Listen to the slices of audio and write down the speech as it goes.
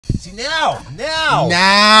See, now.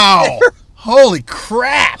 Holy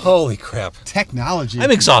crap. Holy crap. Technology.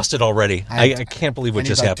 I'm exhausted already. I can't believe what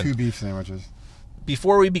just happened. 2 beef sandwiches.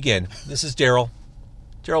 Before we begin, this is Daryl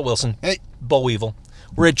Wilson. Hey. Bollweevil.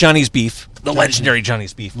 We're at Johnny's Beef, the legendary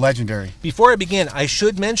Johnny's Beef. Legendary. Before I begin, I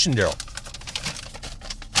should mention, Daryl,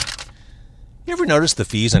 you ever notice the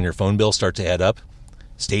fees on your phone bill start to add up?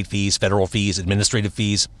 State fees, federal fees, administrative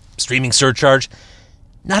fees, streaming surcharge.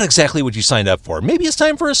 Not exactly what you signed up for. Maybe it's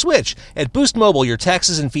time for a switch. At Boost Mobile, your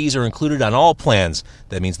taxes and fees are included on all plans.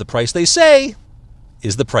 That means the price they say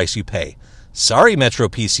is the price you pay. Sorry, Metro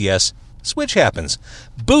PCS. Switch happens.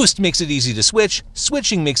 Boost makes it easy to switch.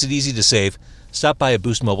 Switching makes it easy to save. Stop by a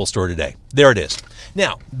Boost Mobile store today. There it is.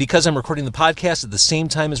 Now, because I'm recording the podcast at the same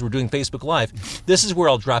time as we're doing Facebook Live, this is where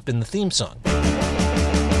I'll drop in the theme song.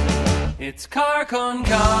 It's car con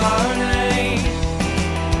carne.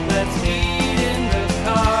 Let's eat in the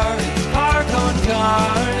car. It's car con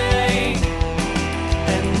carne.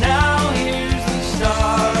 And now here's the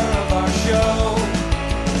star of our show,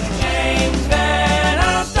 James Van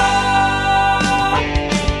Alstyne.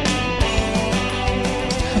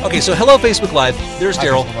 Okay, so hello, Facebook Live. There's Hi,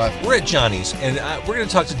 Daryl. Facebook Live. We're at Johnny's, and we're going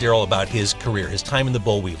to talk to Daryl about his career, his time in the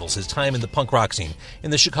Bollweevils, his time in the punk rock scene,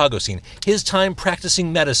 in the Chicago scene, his time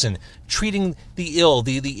practicing medicine, treating the ill,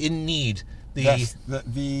 the in need, the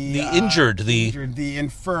injured, the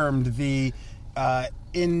infirmed, the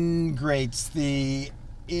ingrates, the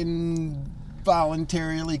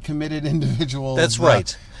involuntarily committed individuals. That's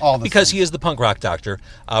right. All the because things. he is the punk rock doctor.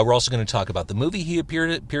 We're also going to talk about the movie he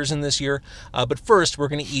appears in this year. But first, we're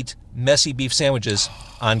going to eat messy beef sandwiches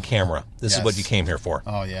on camera. This is what you came here for.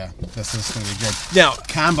 Oh, yeah. This is going to be good. Now,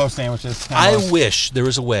 Combo sandwiches. I wish there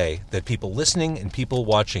was a way that people listening and people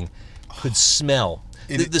watching could smell.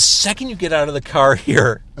 The second you get out of the car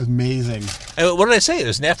here. Amazing. What did I say? It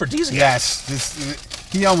was an aphrodisiac. Yes.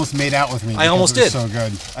 He almost made out with me. I almost it was did. So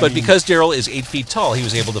good. But because Daryl is 8 feet tall, he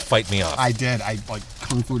was able to fight me off. I did. I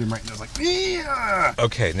kung fu'd him right, and I was like, yeah.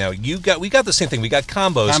 Okay, now we got the same thing. We got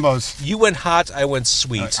combos. You went hot. I went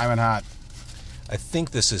sweet. I went hot. I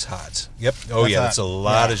think this is hot. Yep. Oh, that's a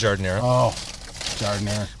lot of Jardinera. Oh,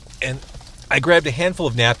 Jardinera. And I grabbed a handful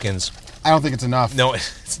of napkins. I don't think it's enough. No,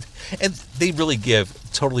 and they really give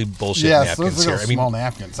totally bullshit napkins napkins here. Small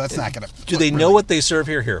napkins. That's not going to. Do they know what they serve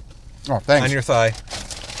here? Here. Oh, thanks. On your thigh.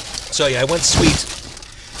 So, yeah, I went sweet.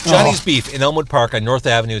 Johnny's Beef in Elmwood Park on North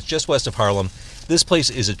Avenue. It's just west of Harlem. This place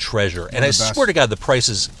is a treasure. And I swear to God, the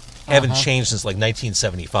prices haven't changed since like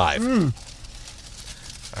 1975. I'm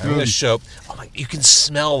going to show. Oh, my, you can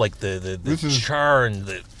smell like the char and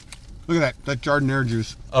the. Look at that Jardinera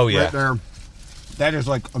juice. Oh, yeah. Right there. That is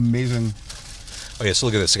like amazing. Okay, so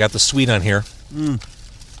look at this. I got the sweet on here.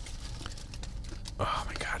 Oh,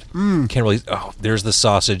 my God. Can't really. Oh, there's the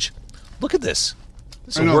sausage. Look at this.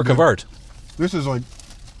 This is a work of art. This is like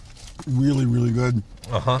really, really good.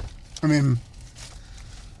 Uh-huh. I mean,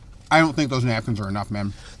 I don't think those napkins are enough,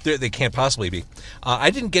 man. They can't possibly be.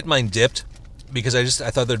 I didn't get mine dipped because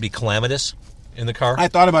I thought there'd be calamitous in the car. I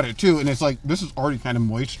thought about it too, and it's like this is already kind of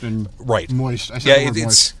moist and moist.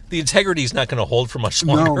 It's the integrity is not going to hold for much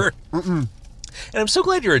longer. No. And I'm so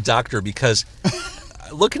glad you're a doctor because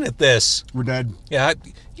looking at this, we're dead. Yeah,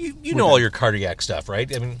 you know all your cardiac stuff,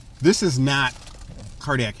 right? I mean, this is not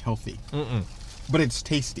cardiac healthy, but it's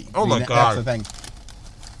tasty. Oh my God, that's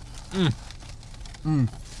the thing.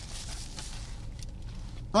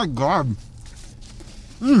 My God.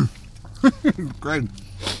 Great.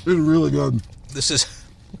 This is really good. This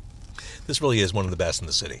really is one of the best in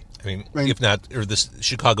the city. I mean, if not, or this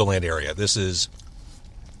Chicagoland area. This is.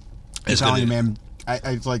 I'm telling you, man.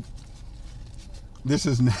 It's like this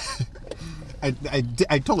is. I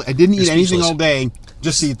didn't eat anything all day.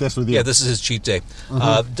 Just eat this with you. Yeah, this is his cheat day.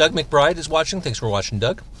 Doug McBride is watching. Thanks for watching,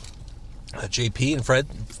 Doug. JP and Fred,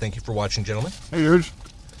 thank you for watching, gentlemen. Hey, dude.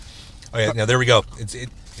 Oh yeah, now there we go.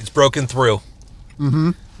 It's broken through.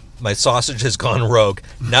 My sausage has gone rogue.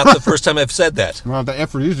 Not the first time I've said that. Well, the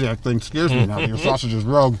aphrodisiac thing scares me now. Your sausage is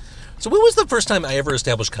rogue. So when was the first time I ever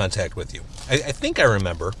established contact with you? I think I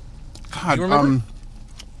remember. God, you remember?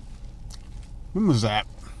 When was that?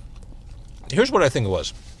 Here's what I think it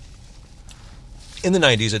was. In the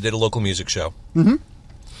 90s, I did a local music show. And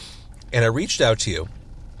I reached out to you.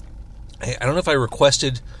 I don't know if I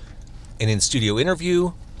requested an in-studio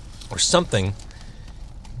interview or something,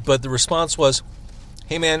 but the response was,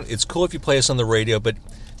 hey, man, it's cool if you play us on the radio, but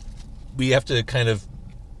we have to kind of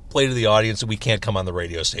play to the audience and we can't come on the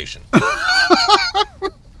radio station.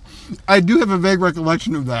 I do have a vague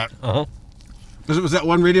recollection of that. Because it was that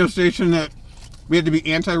one radio station that we had to be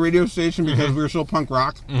anti-radio station because we were so punk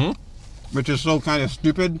rock. which is so kind of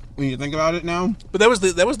stupid when you think about it now. But that was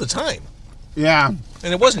the time. Yeah.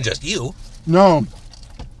 And it wasn't just you. No.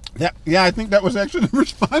 I think that was actually the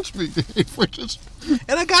response we gave, which is...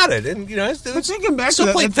 And I got it. And, it's thinking back still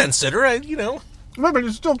to that, played fence sitter, No, but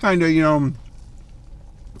it's still kind of,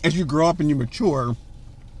 as you grow up and you mature,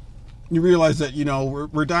 you realize that,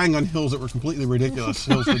 we're dying on hills that were completely ridiculous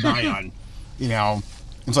hills to die on.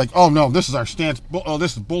 It's like, oh, no, this is our stance. Oh,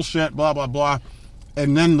 this is bullshit, blah, blah, blah.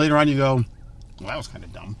 And then later on you go, well, that was kind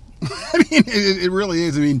of dumb. I mean, it really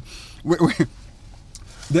is. I mean,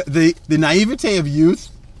 the naivete of youth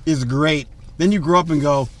is great. Then you grow up and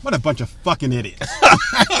go, what a bunch of fucking idiots.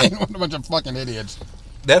 What a bunch of fucking idiots.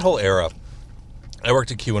 That whole era, I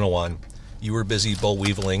worked at Q101. You were busy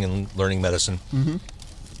Bollweeviling and learning medicine. Mm-hmm.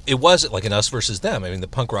 It was like an us versus them. I mean, the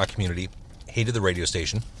punk rock community hated the radio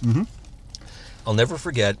station. Mm-hmm. I'll never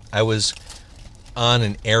forget, I was on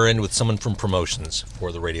an errand with someone from promotions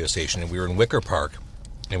for the radio station, and we were in Wicker Park,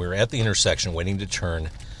 and we were at the intersection waiting to turn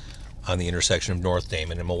on the intersection of North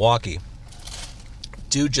Damon in Milwaukee.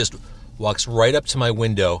 Dude just walks right up to my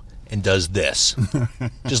window and does this.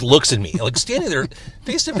 Just looks at me, like standing there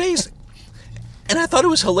face to face. And I thought it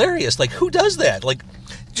was hilarious. Like, who does that? Like,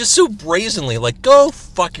 just so brazenly, like, go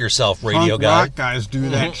fuck yourself, radio punk guy. Rock guys do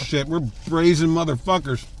that shit. We're brazen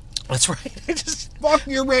motherfuckers. That's right. Fuck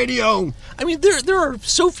your radio. I mean, there are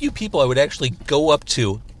so few people I would actually go up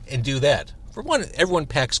to and do that. For one, everyone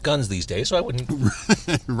packs guns these days, so I wouldn't.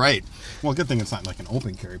 Right. Well, good thing it's not like an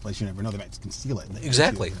open carry place. You never know, they might conceal it.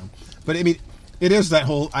 Exactly. But I mean, it is that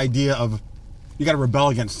whole idea of you got to rebel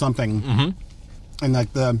against something, and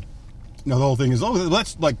like the whole thing is, oh,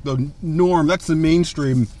 that's like the norm. That's the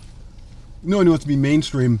mainstream. No one wants to be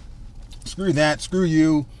mainstream. Screw that. Screw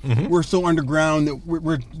you. Mm-hmm. We're so underground that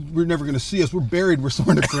we're never going to see us. We're buried. We're so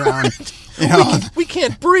underground. We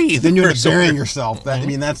can't breathe. Then you're burying yourself. I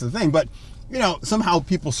mean, that's the thing. But somehow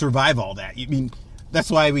people survive all that. I mean,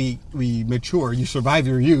 that's why we mature. You survive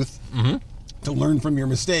your youth to learn from your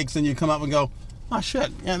mistakes, and you come up and go, oh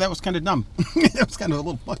shit, yeah, that was kind of dumb. That was kind of a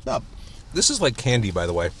little fucked up. This is like candy, by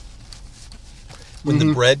the way. When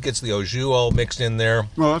the bread gets the au jus all mixed in there.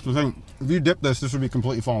 Well, that's the thing. If you dip this would be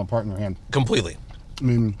completely falling apart in your hand. Completely. I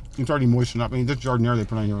mean, it's already moistened up. I mean, this jardiniere they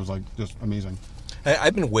put on here was like just amazing.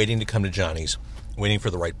 I've been waiting to come to Johnnie's, waiting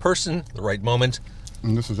for the right person, the right moment.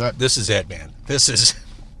 And this is it. This is it, man. This is.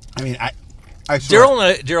 I mean, I swear.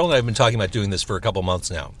 Daryl and I have been talking about doing this for a couple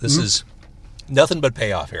months now. This is nothing but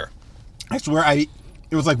payoff here. I swear,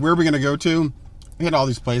 it was like, where are we going to go to? We had all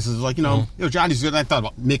these places, like, Johnnie's good. And I thought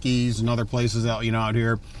about Mickey's and other places out, out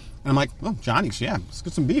here. And I'm like, oh, Johnnie's, yeah, let's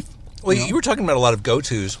get some beef. Well, you were talking about a lot of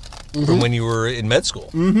go-tos from when you were in med school.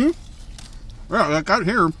 Mm-hmm. Well, like out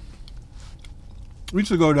here, we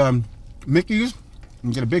used to go to Mickey's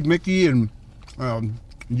and get a Big Mickey and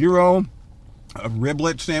gyro, a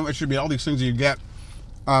riblet sandwich. Should be all these things that you get.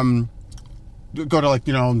 Go to like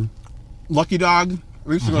Lucky Dog.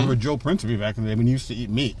 We used to go to Joe Principe back in the day when he used to eat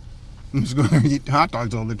meat. We used to go there and eat hot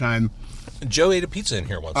dogs all the time. Joe ate a pizza in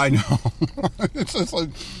here once. I know. It's just like,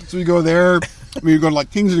 so you go there. I mean, you go to like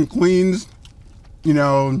Kings and Queens.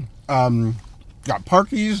 Got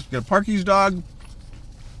Parky's. Get a Parky's dog.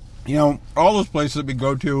 All those places that we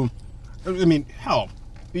go to. I mean, hell,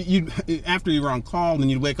 after you were on call, and then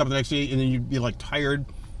you'd wake up the next day, and then you'd be like tired.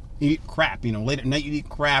 You eat crap. Late at night you'd eat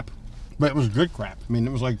crap, but it was good crap. I mean,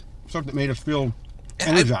 it was like stuff that made us feel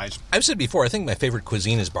energized. I've said before, I think my favorite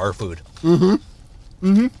cuisine is bar food.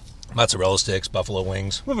 Mozzarella sticks, buffalo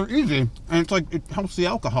wings. Well, they're easy, and it's like it helps the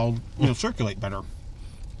alcohol, circulate better.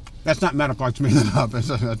 That's not medical. I just made that up. That's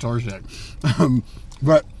horseshit.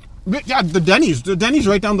 But yeah, the Denny's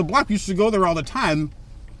right down the block. We used to go there all the time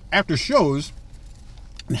after shows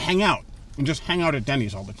and hang out at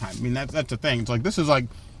Denny's all the time. I mean, that's the thing. It's like this is like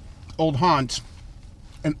old haunts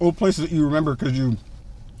and old places that you remember because you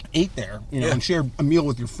ate there, and shared a meal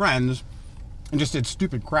with your friends and just did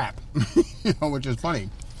stupid crap, which is funny.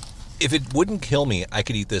 If it wouldn't kill me, I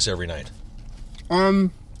could eat this every night.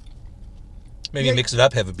 Maybe mix it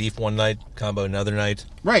up, have a beef one night, combo another night.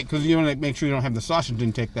 Right, because you want to make sure you don't have the sausage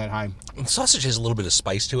intake that high. And sausage has a little bit of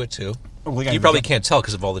spice to it, too. Oh, well, you probably can't tell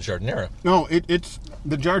because of all the jardiniere. No, it's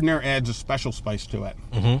the jardiniere adds a special spice to it.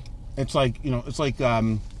 Mm-hmm. It's like, it's like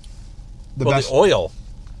the best. The oil.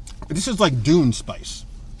 This is like Dune spice.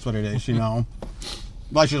 That's what it is, Well,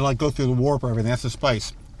 I should go through the warp or everything. That's the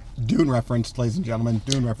spice. Dune reference, ladies and gentlemen.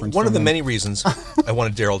 Dune reference. One of the many reasons I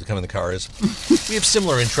wanted Daryl to come in the car is we have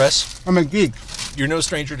similar interests. I'm a geek. You're no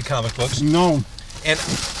stranger to comic books. No. And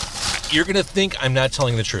you're going to think I'm not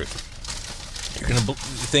telling the truth. You're going to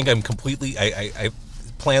think I'm completely... I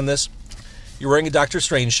planned this. You're wearing a Doctor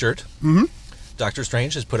Strange shirt. Mm-hmm. Doctor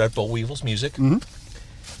Strange has put out Bollweevils music.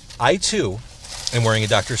 I, too, am wearing a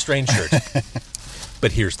Doctor Strange shirt.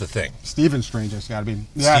 But here's the thing. Stephen Strange has got to be.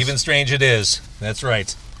 Yes. Stephen Strange it is. That's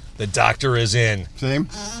right. The Doctor is in. Same?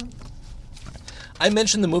 I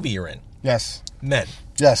mentioned the movie you're in. Yes. Men.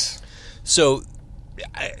 Yes. So,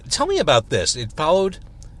 tell me about this. It followed,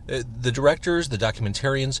 the directors, the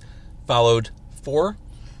documentarians, followed 4?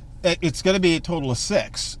 It's going to be a total of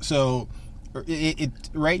 6. So, it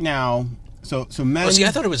right now, so Men... Oh, see, I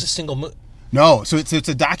thought it was a single movie. No, so it's a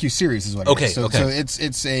docu-series is what it is. So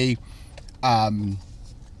it's a...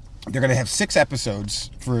 they're going to have 6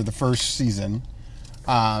 episodes for the first season.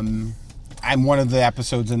 I'm one of the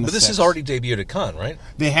episodes in the But this 6. is already debuted at Cannes, right?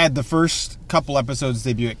 They had the first couple episodes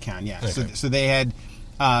debut at Cannes, yeah. Okay. So they had...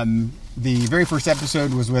 the very first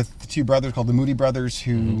episode was with the 2 brothers called the Moody Brothers,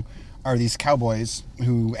 who are these cowboys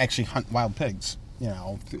who actually hunt wild pigs,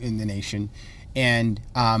 in the nation. And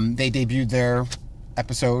they debuted their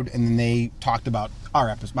episode, and then they talked about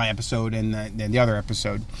my episode, and the other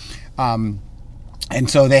episode. And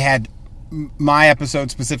so they had... My episode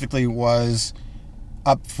specifically was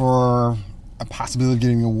up for a possibility of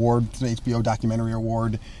getting an award, an HBO documentary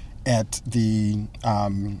award, at the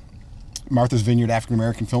Martha's Vineyard African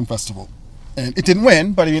American Film Festival. And it didn't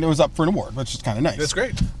win, but it was up for an award, which is kind of nice. That's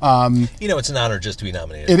great. It's an honor just to be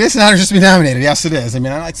nominated. It is an honor just to be nominated. Yes, it is. I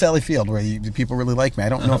mean, I like Sally Field, where people really like me. I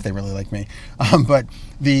don't know if they really like me. But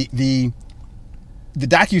the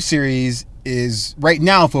docuseries is right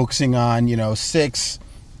now focusing on, 6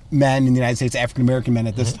 men in the United States, African American men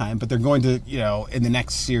at this time, but they're going to, in the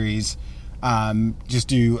next series, just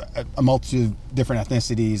do a multitude of different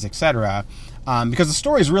ethnicities, etc. Because the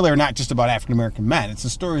stories really are not just about African American men. It's the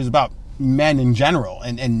stories about men in general,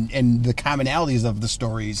 and the commonalities of the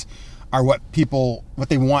stories are what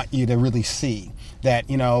they want you to really see. That,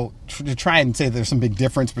 to try and say there's some big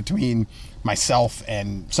difference between myself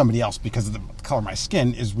and somebody else because of the color of my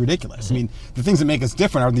skin is ridiculous. I mean, the things that make us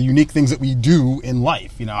different are the unique things that we do in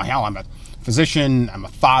life. Hell, I'm a physician, I'm a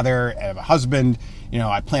father, I have a husband,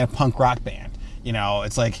 I play in a punk rock band.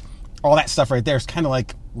 It's like all that stuff right there is kind of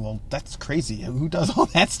like, well, that's crazy. Who does all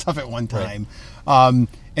that stuff at one time? Right.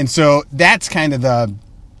 And so that's kind of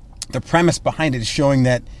the premise behind it, is showing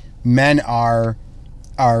that men are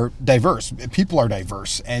diverse. People are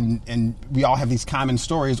diverse, and we all have these common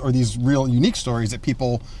stories, or these real unique stories that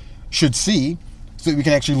people should see, so that we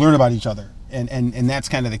can actually learn about each other. And that's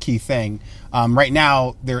kind of the key thing. Right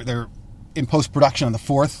now, they're in post-production on the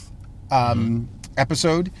 4th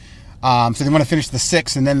episode. So they want to finish the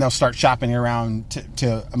 6th, and then they'll start shopping around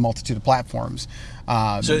to a multitude of platforms.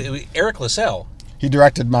 So Eric LaSalle, he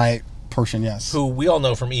directed my portion, yes. who we all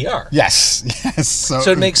know from ER. Yes.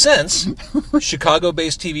 So it makes sense.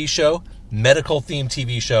 Chicago-based TV show, medical-themed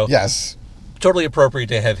TV show. Yes. Totally appropriate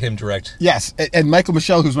to have him direct. Yes, and Michael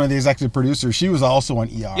Michelle, who's one of the executive producers, she was also on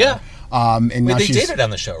ER. Yeah. And now they dated on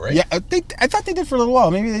the show, right? Yeah, I thought they did for a little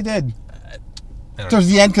while. Maybe they did. Towards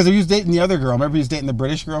the end, because he was dating the other girl. Remember, he was dating the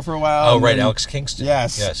British girl for a while. Oh, right, Alex Kingston.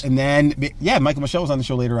 Yes. And then, Michael Michelle was on the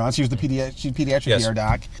show later on. She was the pediatric ER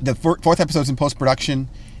doc. The 4th episode's in post-production.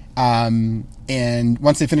 And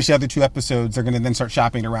once they finish the other 2 episodes, they're going to then start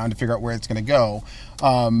shopping around to figure out where it's going to go.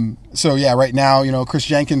 So, right now, Chris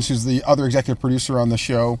Jenkins, who's the other executive producer on the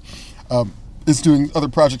show, is doing other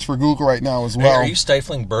projects for Google right now as well. Are you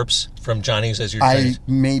stifling burps from Johnnie's as you're trying?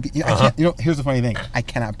 Maybe. I can't, here's the funny thing. I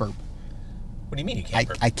cannot burp. What do you mean you can't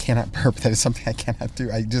burp? I cannot burp. That is something I cannot do.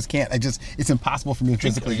 I just can't. It's impossible for me to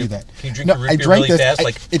physically do that. Can you drink a root beer really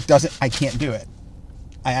fast? It doesn't. I can't do it.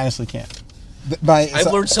 I honestly can't. I've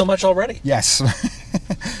learned so much already. Yes.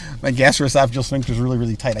 My gastroesophageal sphincter is really,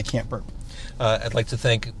 really tight. I can't burp. I'd like to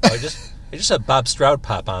thank... I just had Bob Stroud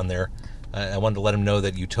pop on there. I wanted to let him know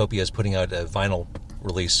that Utopia is putting out a vinyl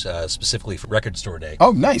release specifically for Record Store Day.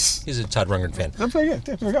 Oh, nice. He's a Todd Rundgren fan. That's very good.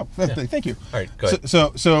 There we go. Yeah. Thank you. All right, go ahead.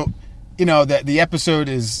 So the episode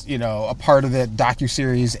is, a part of the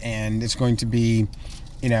docuseries, and it's going to be,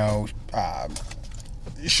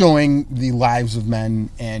 showing the lives of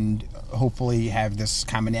men and hopefully have this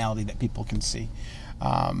commonality that people can see.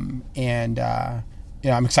 I'm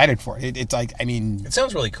excited for it. It's like, it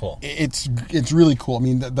sounds really cool. It's really cool.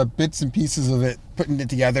 The bits and pieces of it, putting it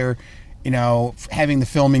together, having the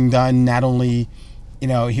filming done not only,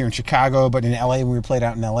 here in Chicago, but in LA. When we played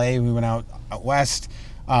out in LA, we went out west.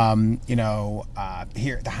 Here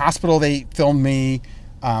at the hospital, they filmed me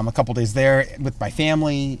a couple days there with my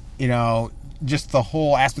family. Just the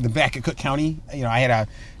whole aspect of back at Cook County. I had a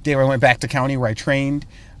day where I went back to county where I trained,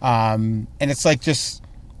 and it's like just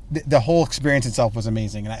the whole experience itself was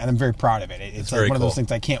amazing, and I'm very proud of it. It's like one of those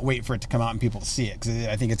things I can't wait for it to come out and people to see it, because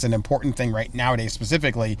I think it's an important thing right nowadays,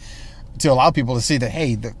 specifically to allow people to see that,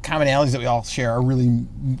 hey, the commonalities that we all share are really,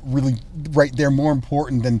 really right there, more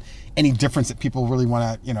important than any difference that people really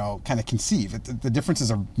want to, kind of conceive. The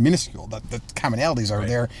differences are minuscule. The commonalities are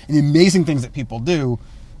there, and the amazing things that people do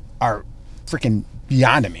are freaking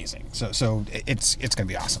beyond amazing. So it's going to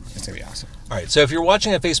be awesome. It's going to be awesome. All right. So if you're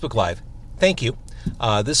watching on Facebook Live, thank you.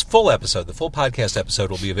 This full episode, the full podcast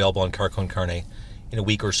episode, will be available on Car Con Carne in a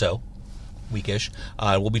week or so. Weekish.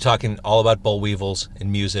 We'll be talking all about Bollweevils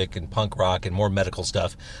and music and punk rock and more medical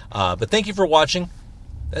stuff. But thank you for watching.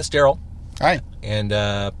 That's Daryl. All right. And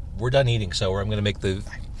we're done eating, so I'm going to make the...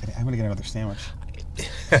 I'm going to get another sandwich.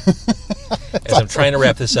 As I'm trying to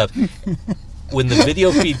wrap this up, when the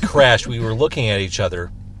video feed crashed, we were looking at each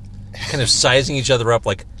other, kind of sizing each other up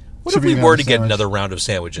like, what if we were to get another round of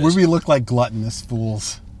sandwiches? Would we look like gluttonous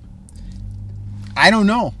fools? I don't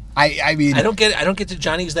know. I mean... I don't get to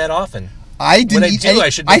Johnnie's that often. I didn't eat any. I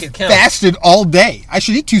should make it count. I fasted all day. I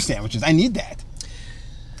should eat 2 sandwiches. I need that.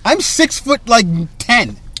 I'm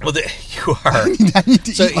 6'10". Well, you are. I need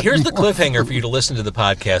to so eat here's the more cliffhanger food. for you to listen to the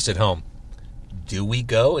podcast at home. Do we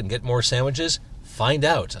go and get more sandwiches? Find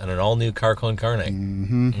out on an all-new Car Con Carne.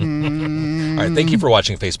 Mm-hmm. All right, thank you for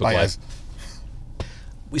watching Facebook Bye, Live. guys.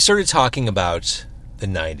 We started talking about the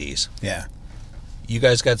 90s. Yeah. You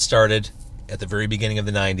guys got started at the very beginning of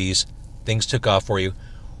the 90s. Things took off for you.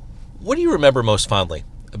 What do you remember most fondly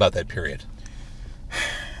about that period?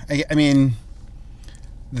 I mean,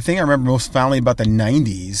 the thing I remember most fondly about the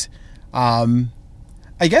 90s,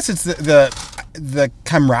 I guess it's the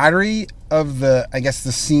camaraderie of the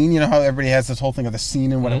scene. You know how everybody has this whole thing of the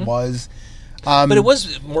scene and what it was. But it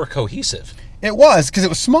was more cohesive. It was, because it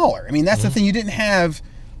was smaller. I mean, that's the thing. You didn't have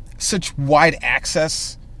such wide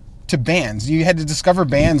access to bands. You had to discover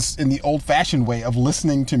bands in the old-fashioned way of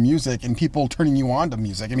listening to music and people turning you on to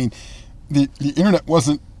music. I mean, the internet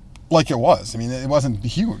wasn't like it was. I mean, it wasn't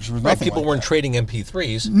huge. There was nothing People like weren't that. trading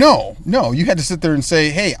MP3s. No. You had to sit there and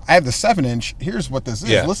say, hey, I have the 7-inch. Here's what this is.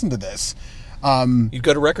 Yeah. Listen to this. You'd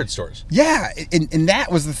go to record stores. Yeah, and that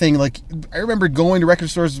was the thing. Like, I remember going to record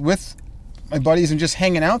stores with my buddies and just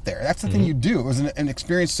hanging out there. That's the thing you do. It was an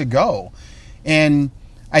experience to go. And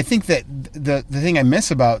I think that the thing I miss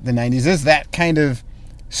about the 90s is that kind of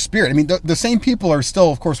spirit. I mean, the same people are still,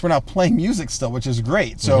 of course, we're now playing music still, which is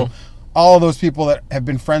great. So all of those people that have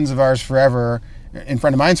been friends of ours forever, and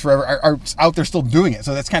friend of mine's forever, are out there still doing it.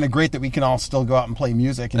 So that's kind of great that we can all still go out and play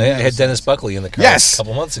music. And I had Dennis Buckley in the car a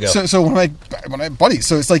couple months ago. So one of my buddies.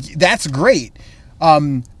 So it's like, that's great.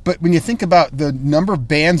 But when you think about the number of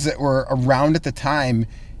bands that were around at the time,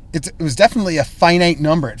 it was definitely a finite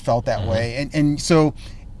number. It felt that way.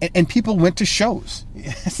 And people went to shows.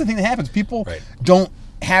 That's the thing that happens. People don't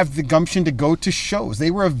have the gumption to go to shows.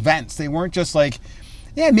 They were events. They weren't just like,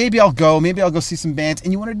 yeah, maybe I'll go see some bands.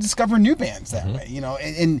 And you want to discover new bands that way,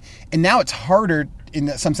 and now it's harder in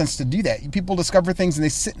some sense to do that. People discover things and they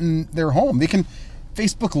sit in their home. They can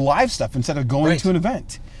Facebook Live stuff instead of going to an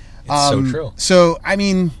event. It's so true. So, I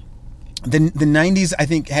mean, the 90s, I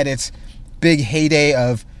think, had its big heyday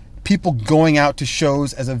of people going out to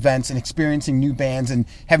shows as events and experiencing new bands and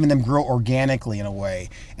having them grow organically in a way.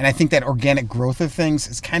 And I think that organic growth of things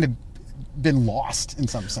has kind of been lost in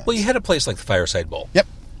some sense. Well, you had a place like the Fireside Bowl. Yep.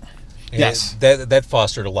 And Yes. That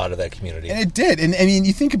fostered a lot of that community. And it did. And I mean,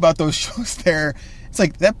 you think about those shows there, it's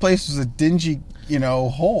like that place was a dingy,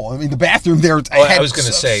 hole. I mean, the bathroom there. I was going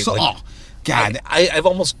to say, oh, God. I've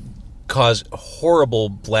almost caused horrible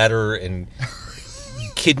bladder and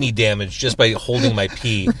kidney damage just by holding my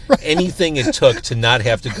pee. Anything it took to not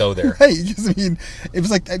have to go there. Right. I mean, it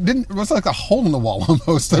was like it was like a hole in the wall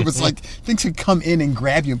almost. It was like things could come in and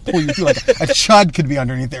grab you and pull you through. Like a chud could be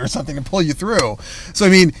underneath there or something and pull you through. So I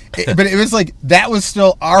mean, but it was like that was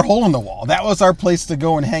still our hole in the wall. That was our place to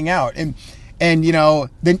go and hang out. And then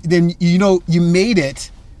you made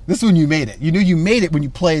it. This is when you made it. You knew you made it when you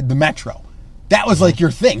played the Metro. That was like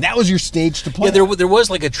your thing. That was your stage to play. Yeah, there was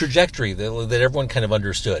like a trajectory that everyone kind of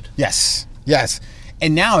understood. Yes.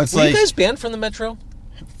 And now it's Were like... you guys banned from the Metro?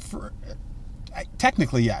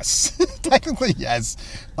 Technically, yes. Technically, yes.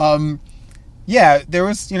 Yeah, there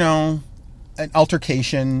was, an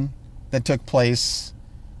altercation that took place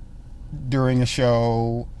during a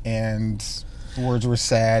show, and the words were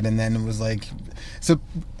said, and then it was like... So,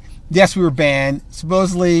 yes, we were banned.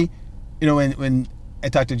 Supposedly, when I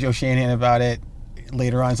talked to Joe Shanahan about it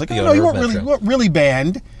later on, it's like, oh, no, you weren't really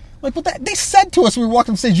banned. Like, well, they said to us when we walked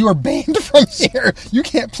on stage, you are banned from here. You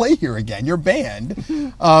can't play here again. You're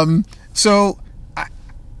banned. So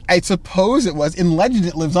I suppose it was, in legend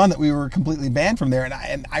it lives on, that we were completely banned from there.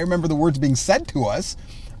 And I remember the words being said to us.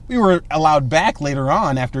 We were allowed back later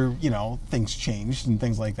on after, things changed and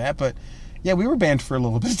things like that. But yeah, we were banned for a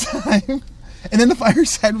little bit of time. And then the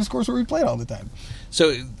Fireside was, of course, where we played all the time.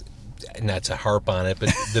 So, not to harp on it,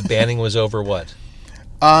 but the banning was over what?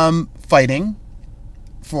 Fighting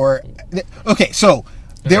for... Okay, so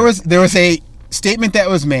there was a statement that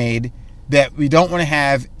was made that we don't want to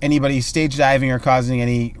have anybody stage diving or causing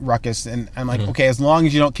any ruckus. And I'm like, okay, as long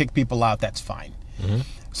as you don't kick people out, that's fine.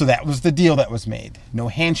 So that was the deal that was made. No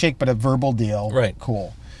handshake, but a verbal deal. Right.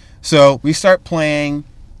 Cool. So we start playing,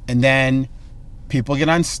 and then people get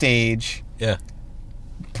on stage. Yeah.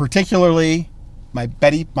 Particularly my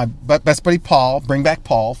best buddy Paul, bring back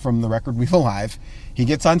Paul from the record We've Alive. He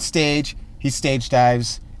gets on stage, he stage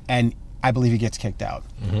dives, and I believe he gets kicked out.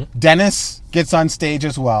 Dennis gets on stage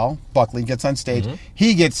as well. Buckley gets on stage.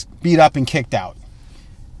 He gets beat up and kicked out.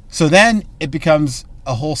 So then it becomes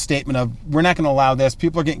a whole statement of, we're not going to allow this.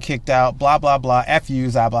 People are getting kicked out, blah, blah, blah, F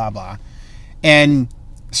yous, blah, blah, blah. And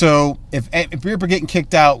so if you're getting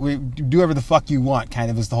kicked out, we do whatever the fuck you want,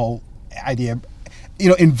 kind of is the whole idea. You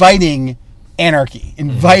know, inviting anarchy,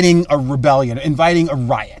 inviting a rebellion, inviting a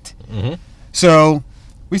riot. So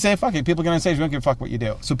we say, fuck it, people get on stage, we don't give a fuck what you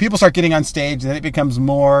do. So people start getting on stage, and then it becomes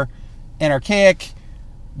more anarchic.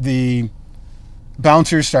 The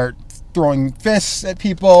bouncers start throwing fists at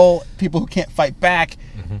people who can't fight back.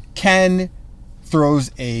 Ken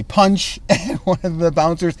throws a punch at one of the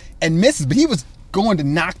bouncers and misses, but he was going to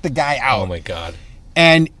knock the guy out. Oh my God.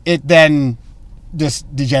 And it then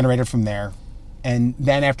just degenerated from there. And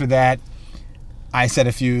then after that, I said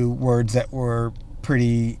a few words that were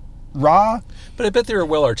pretty raw. But I bet they were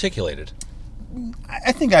well articulated.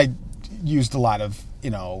 I think I used a lot of,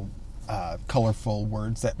 colorful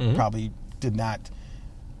words that probably did not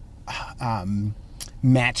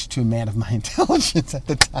match to a man of my intelligence at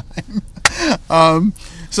the time.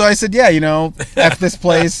 So I said, F this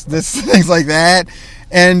place, things like that.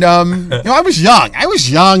 And, I was young.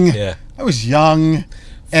 Yeah. I was young.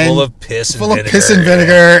 And full of piss and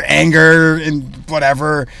vinegar, anger, and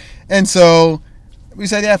whatever. And so we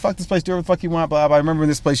said, yeah, fuck this place, do whatever the fuck you want, blah, blah. I remember when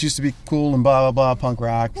this place used to be cool and blah, blah, blah, punk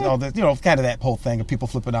rock. All the, kind of that whole thing of people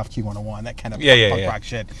flipping off Q101, that kind of punk rock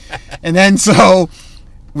shit. And then so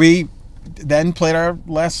we then played our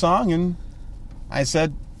last song, and I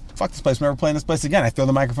said, fuck this place, we're never playing this place again. I throw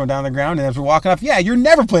the microphone down on the ground, and as we're walking off, you're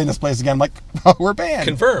never playing this place again. I'm like, oh, we're banned.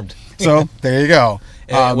 Confirmed. So there you go.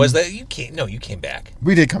 Was that you came? No, you came back.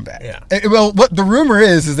 We did come back. Yeah. Well, what the rumor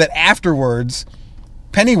is that afterwards,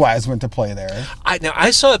 Pennywise went to play there.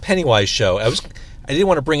 I saw a Pennywise show. I didn't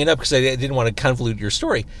want to bring it up because I didn't want to convolute your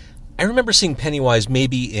story. I remember seeing Pennywise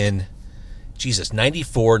maybe in,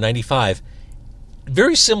 94, 95.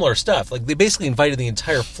 Very similar stuff. Like they basically invited the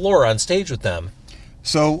entire floor on stage with them.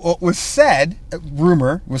 So what was said,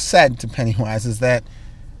 rumor was said to Pennywise is that,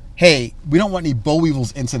 hey, we don't want any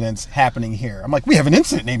Bollweevils incidents happening here. I'm like, we have an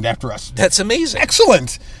incident named after us. That's amazing.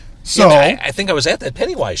 Excellent. So I think I was at that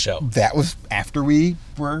Pennywise show. That was after we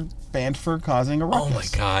were banned for causing a ruckus. Oh my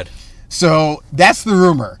God. So that's the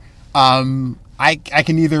rumor. I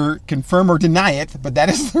can either confirm or deny it, but that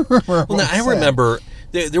is the rumor. Well, now, I remember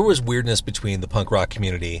there was weirdness between the punk rock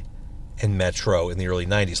community and Metro in the early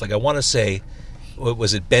 90s. Like I want to say, what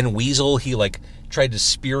was it, Ben Weasel? He tried to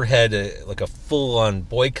spearhead a full-on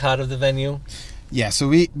boycott of the venue. Yeah, so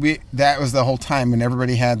we that was the whole time when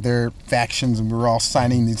everybody had their factions and we were all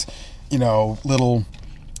signing these, little,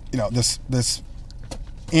 this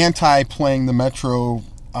anti-playing the Metro,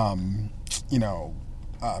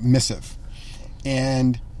 missive.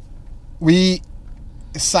 And we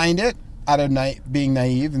signed it out of being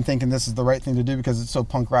naive and thinking this is the right thing to do because it's so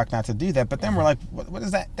punk rock not to do that. But then we're like, what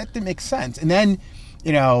is that? That didn't make sense. And then,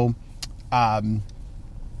 it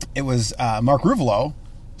was Mark Ruvalo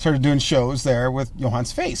started doing shows there with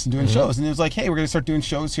Johann's Face and doing shows. And it was like, hey, we're going to start doing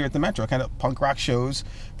shows here at the Metro, kind of punk rock shows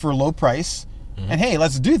for a low price. And hey,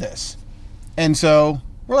 let's do this. And so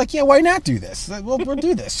we're like, yeah, why not do this? We'll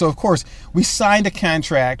do this. So, of course, we signed a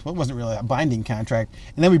contract. Well, it wasn't really a binding contract.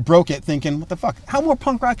 And then we broke it thinking, what the fuck? How more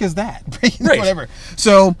punk rock is that? Right. Whatever.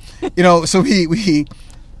 So, so we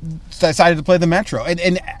decided to play the Metro.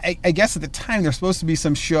 And I guess at the time there's supposed to be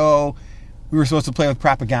some show. We were supposed to play with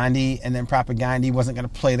Propagandhi, and then Propagandhi wasn't going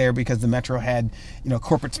to play there because the Metro had,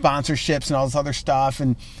 corporate sponsorships and all this other stuff.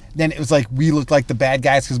 And then it was like we looked like the bad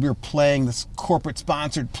guys because we were playing this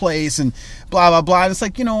corporate-sponsored place and blah, blah, blah. And it's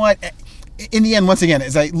like, you know what? In the end, once again,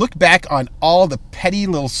 as I look back on all the petty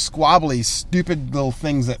little squabbly, stupid little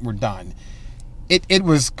things that were done, it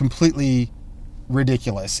was completely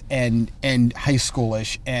ridiculous and high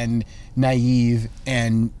schoolish and naive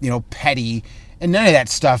and, petty. And none of that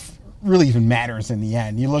stuff really even matters in the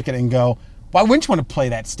end. You look at it and go, why wouldn't you want to play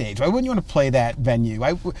that stage? Why wouldn't you want to play that venue?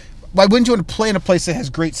 why wouldn't you want to play in a place that has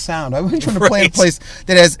great sound? Why wouldn't you want to play in a Right. place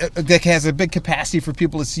that has a big capacity for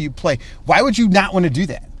people to see you play? Why would you not want to do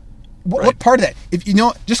that? What Right. part of that? If you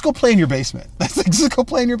know, just go play in your basement. That's like, just go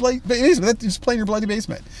play in your basement. Just play in your bloody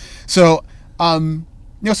basement. So,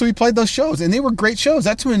 so we played those shows, and they were great shows.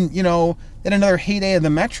 That's when, then another heyday of the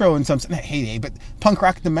Metro and not heyday, but punk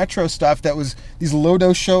rock at the Metro stuff. That was these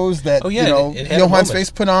low-dose shows that, it had a Johann moment. Space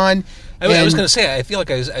put on. I was going to say, I feel like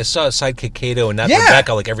I saw Sidekick Kato and not Yeah.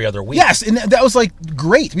 Rebecca like every other week. Yes, and that was like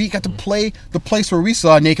great. We got to play the place where we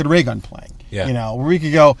saw Naked Raygun playing. Yeah. Where we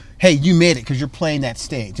could go, hey, you made it because you're playing that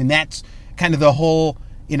stage. And that's kind of the whole,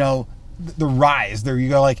 the rise. There you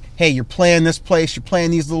go, like, hey, you're playing this place, you're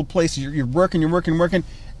playing these little places, you're working,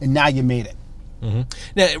 and now you made it. Mm-hmm.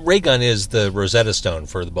 Now, Raygun is the Rosetta Stone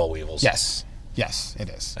for the Bollweevils. Yes, it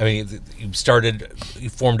is. I mean, you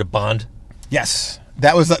formed a bond. Yes,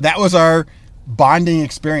 that was our bonding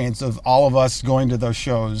experience of all of us going to those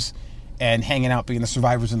shows and hanging out, being the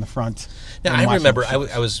survivors in the front. Now, and I watching remember those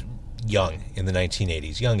shows. I was young in the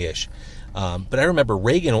 1980s, youngish. But I remember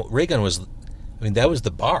Raygun was, that was the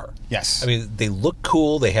bar. Yes. I mean, they looked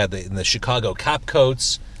cool. They had the Chicago cop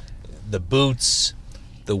coats, the boots,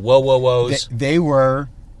 the whoa-whoa-whoas. They were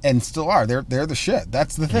and still are. They're the shit.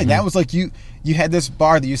 That's the thing. Mm-hmm. That was like you had this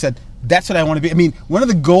bar that you said, that's what I want to be. I mean, one of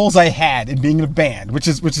the goals I had in being in a band, which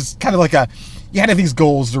is kind of like you had to have these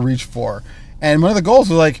goals to reach for. And one of the goals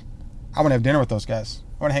was like, I want to have dinner with those guys.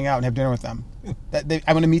 I want to hang out and have dinner with them.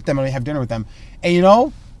 I want to meet them and have dinner with them.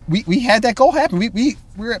 And we had that goal happen. We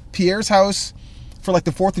were at Pierre's house for like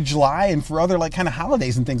the 4th of July and for other like kind of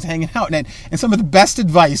holidays and things, hanging out. And some of the best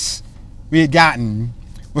advice we had gotten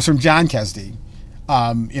was from John Kesdy,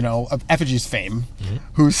 of Effigies fame,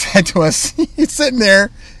 who said to us, he's sitting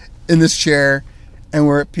there in this chair, and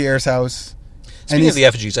we're at Pierre's house. Speaking of the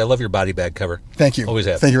Effigies, I love your body bag cover. Thank you. Always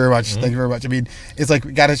have. Thank you very much. Thank you very much. I mean, it's like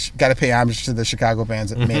we got to pay homage to the Chicago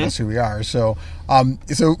bands that made us who we are. So,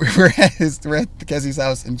 so we're at Kesdy's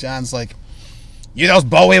house, and John's like, "You those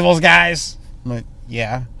Bollweevils guys?" I'm like,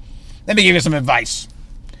 "Yeah." Let me give you some advice.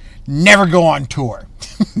 Never go on tour.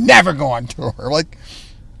 Never go on tour. Like,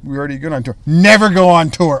 we already go on tour. Never go on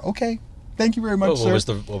tour. Okay. Thank you very much, sir.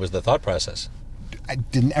 What was the thought process? I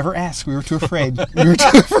didn't ever ask. We were too afraid.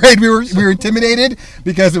 We were intimidated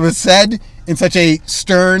because it was said in such a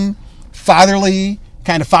stern, fatherly,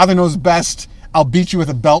 kind of father knows best, I'll beat you with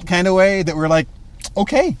a belt kind of way that we're like,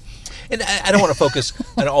 okay. And I don't want to focus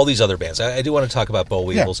on all these other bands. I do want to talk about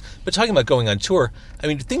Bollweevils. But talking about going on tour, I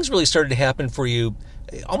mean, things really started to happen for you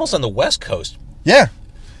almost on the West Coast. Yeah.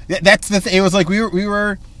 That's the thing. It was like we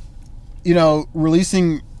were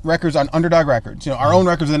releasing records on Underdog Records, our own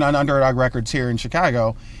records and on Underdog Records here in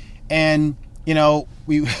Chicago. And,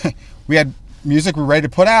 we had music we're ready to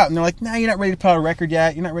put out, and they're like, no, you're not ready to put out a record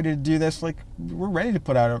yet. You're not ready to do this. Like, we're ready to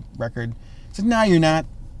put out a record. I said, no, you're not.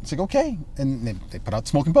 It's like, okay. And they put out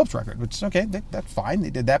Smoking Popes record, which is okay. That's fine. They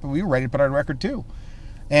did that, but we were ready to put out a record too.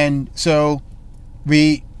 And so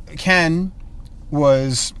Ken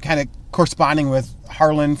was kind of corresponding with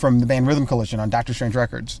Harlan from the band Rhythm Collision on Dr. Strange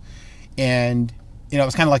Records. And it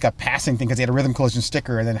was kind of like a passing thing because he had a Rhythm Collision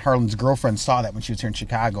sticker, and then Harlan's girlfriend saw that when she was here in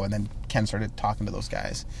Chicago, and then Ken started talking to those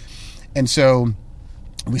guys. And so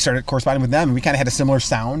we started corresponding with them, and we kind of had a similar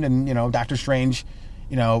sound, and, Dr. Strange,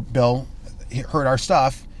 Bill heard our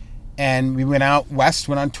stuff, and we went out west,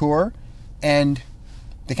 went on tour, and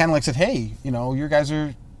they kind of like said, hey, your guys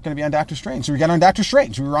are going to be on Dr. Strange. So we got on Dr.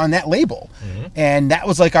 Strange. We were on that label. And that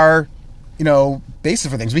was like our,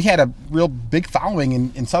 basis for things. We had a real big following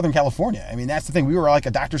in Southern California. I mean, that's the thing. We were like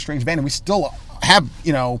a Dr. Strange band, and we still have,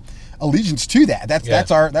 allegiance to that.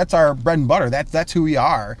 That's our bread and butter. That's who we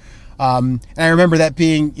are. And I remember that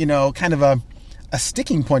being, kind of a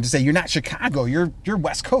sticking point to say, you're not Chicago, you're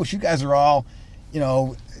West Coast. You guys are all,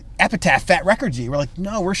 Epitaph, Fat Records-y. We're like,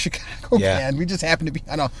 no, we're Chicago band. We just happen to be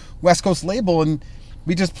on a West Coast label, and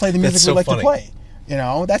we just play the music we like to play.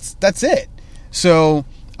 That's it. So,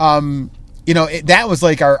 that was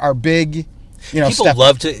like our big,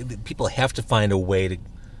 people have to find a way to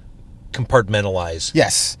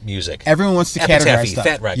compartmentalize music. Everyone wants to categorize stuff.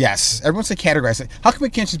 Fat record. Yes. Everyone wants to categorize it. How come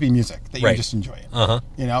it can't just be music that you just enjoy it?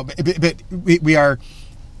 But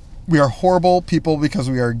we are horrible people because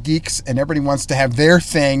we are geeks, and everybody wants to have their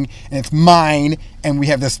thing, and it's mine, and we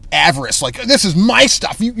have this avarice, like, this is my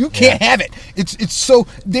stuff. You can't have it. It's so,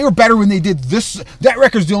 they were better when they did this. That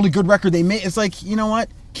record's the only good record they made. It's like, you know what?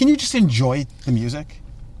 Can you just enjoy the music?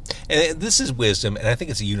 And this is wisdom, and I think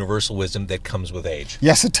it's a universal wisdom that comes with age.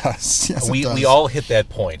 Yes, it does. Yes, it does. We all hit that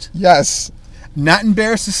point. Yes. Not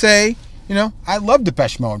embarrassed to say, I love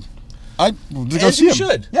Depeche Mode. I'd go As see you them.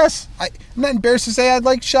 should. Yes. I'm not embarrassed to say I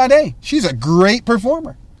like Sade. She's a great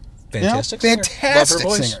performer. Fantastic you know? singer. Fantastic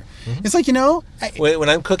Love her voice. singer. It's like, you know, When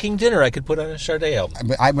I'm cooking dinner, I could put on a Sade album.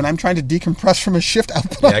 when I'm trying to decompress from a shift, I'll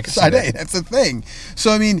put Yeah, on I can see Sade. that. That's the thing.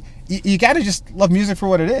 So I mean, you got to just love music for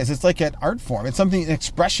what it is. It's like an art form. It's something, an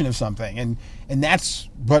expression of something, and that's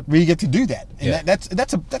what we get to do that. And Yeah.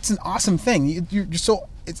 that's an awesome thing.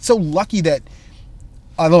 It's so lucky that,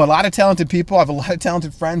 although a lot of talented people, I have a lot of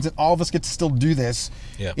talented friends, and all of us get to still do this.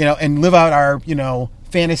 Yeah. You know, and live out our, you know,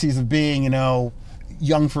 fantasies of being, you know,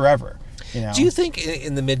 young forever. You know. Do you think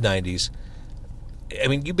in the mid-'90s, I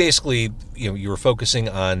mean, you basically, you were focusing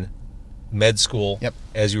on med school Yep.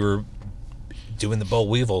 as you were doing the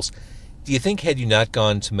Bollweevils. Do you think had you not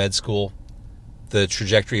gone to med school, the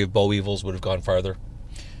trajectory of Bollweevils would have gone farther?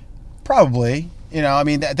 Probably. You know, I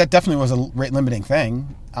mean, that definitely was a rate limiting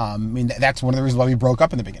thing. I mean, that's one of the reasons why we broke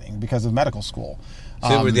up in the beginning, because of medical school.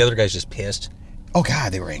 So were the other guys just pissed? Oh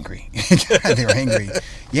God, they were angry. God, they were angry.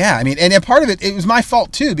 Yeah, I mean, and part of it was my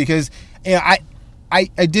fault too, because you know, I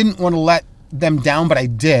didn't want to let them down, but I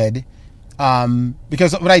did,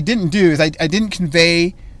 because what I didn't do is I didn't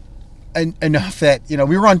convey enough that, you know,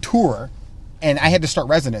 we were on tour, and I had to start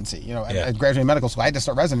residency. You know, Yeah. I graduated medical school, I had to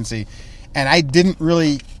start residency, and I didn't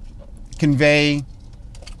really convey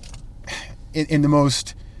in the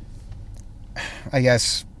most, I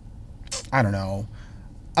guess, I don't know,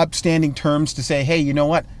 upstanding terms to say, hey, you know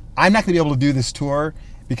what? I'm not going to be able to do this tour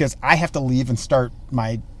because I have to leave and start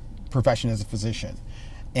my profession as a physician.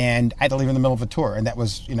 And I had to leave in the middle of a tour, and that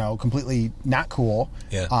was, you know, completely not cool.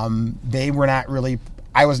 Yeah. They were not really.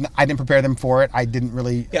 I didn't prepare them for it. I didn't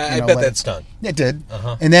really. Yeah, you I know, bet let that's done. It did.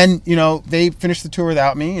 Uh-huh. And then, you know, they finished the tour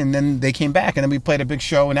without me, and then they came back, and then we played a big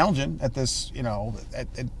show in Elgin at this, you know, at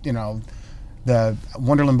the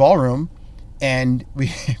Wonderland Ballroom. And we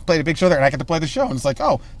played a big show there, and I got to play the show. And it's like,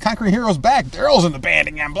 oh, Concrete Hero's back. Daryl's in the band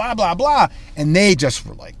again, blah, blah, blah. And they just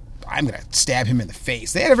were like, I'm going to stab him in the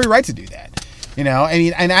face. They had every right to do that. You know, I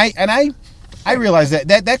mean, and I realized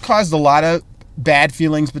that caused a lot of bad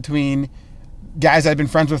feelings between guys I've been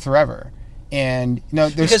friends with forever. And, you know,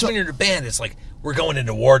 there's Because when you're in a band, it's like, we're going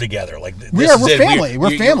into war together. Like we're family.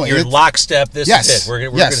 We're family. You're in lockstep. This Yes. is it. We're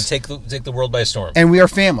going Yes. to take the world by storm. And we are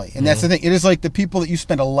family, and that's the thing. It is like the people that you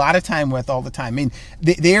spend a lot of time with all the time. I mean,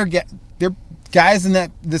 they're guys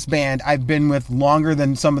in this band I've been with longer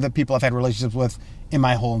than some of the people I've had relationships with in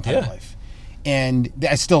my whole entire life, and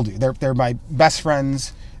I still do. They're my best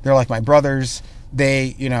friends. They're like my brothers.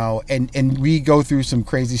 They, you know, and we go through some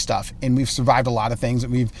crazy stuff, and we've survived a lot of things,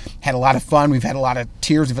 and we've had a lot of fun. We've had a lot of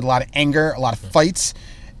tears. We've had a lot of anger, a lot of fights,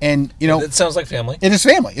 and you know, It sounds like family. it is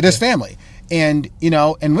family. It is family. And, you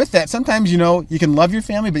know, and with that, sometimes, you know, you can love your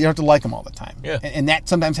family, but you don't have to like them all the time. Yeah. And that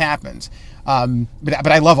sometimes happens. But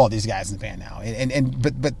I love all these guys in the band now.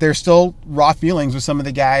 But there's still raw feelings with some of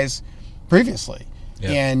the guys previously. Yeah.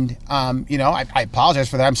 And, you know, I apologize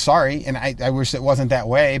for that. I'm sorry. And I wish it wasn't that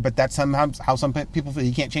way. But that's somehow how some people feel.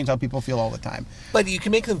 You can't change how people feel all the time. But you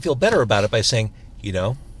can make them feel better about it by saying, you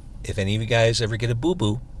know, if any of you guys ever get a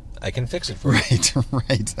boo-boo, I can fix it for you.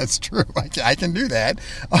 Right. That's true. I can do that.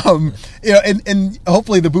 You know, and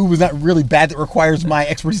hopefully the boo was not really bad that requires my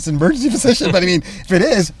expertise in emergency physician. But I mean, if it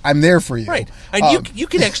is, I'm there for you. Right. And you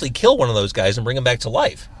can actually kill one of those guys and bring him back to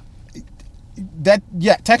life.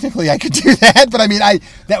 Technically I could do that, but I mean,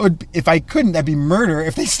 that would, if I couldn't, that'd be murder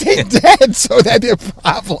if they stayed dead, so that'd be a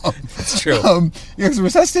problem. That's true. Because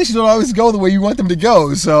resuscitations don't always go the way you want them to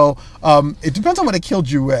go, so it depends on what it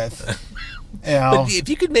killed you with. You know, But if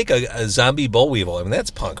you could make a zombie Bollweevil, I mean,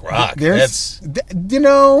 that's punk rock. you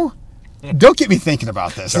know, don't get me thinking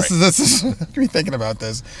about this. Sorry. This is get me thinking about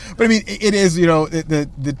this. But I mean, it is, you know,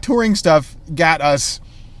 the touring stuff got us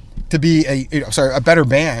to be a better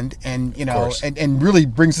band, and you know, and really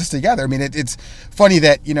brings us together. I mean, it's funny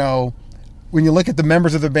that, you know, when you look at the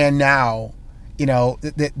members of the band now, you know,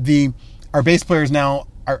 our bass player is now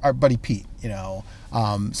our buddy Pete. You know,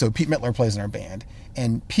 so Pete Mittler plays in our band,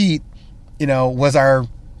 and Pete, you know, was our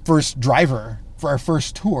first driver for our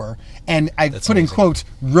first tour, and I put in quotes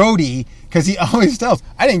roadie because he always tells,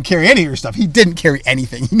 I didn't carry any of your stuff. He didn't carry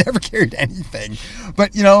anything. He never carried anything.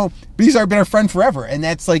 But you know, he's been our friend forever, and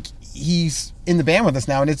that's like, he's in the band with us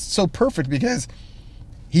now, and it's so perfect because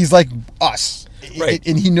he's like us. Right.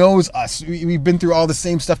 And he knows us. We've been through all the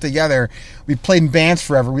same stuff together. We've played in bands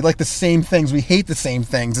forever. We like the same things. We hate the same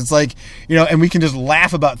things. It's like, you know, and we can just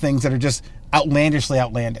laugh about things that are just outlandishly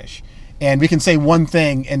outlandish. And we can say one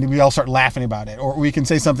thing and we all start laughing about it. Or we can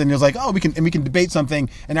say something that's like, oh, we can debate something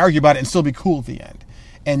and argue about it and still be cool at the end.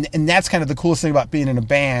 And that's kind of the coolest thing about being in a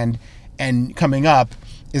band and coming up,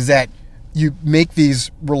 is that you make these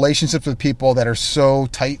relationships with people that are so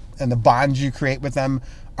tight, and the bonds you create with them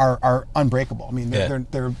are unbreakable. I mean,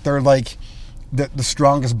 they're like the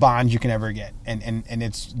strongest bond you can ever get. And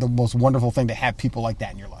it's the most wonderful thing to have people like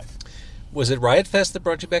that in your life. Was it Riot Fest that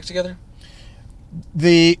brought you back together?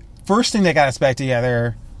 The first thing that got us back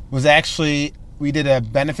together was actually, we did a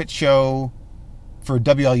benefit show for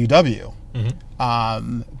WLUW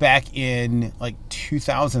back in like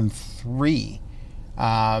 2003.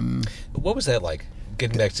 What was that like?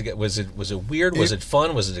 Getting back together, was it weird? Was it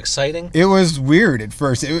fun? Was it exciting? It was weird at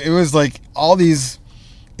first. It was like all these,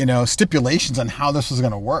 stipulations on how this was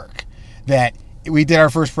going to work. That we did our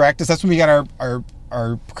first practice. That's when we got our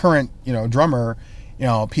current drummer,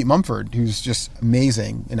 Pete Mumford, who's just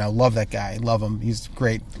amazing. Love that guy. Love him. He's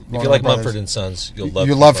great. If you like Mumford and Sons, you'll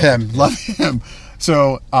love him. Love him.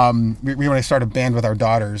 So we want to start a band with our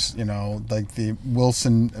daughters. Like the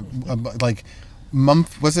Wilson,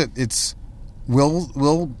 was it? It's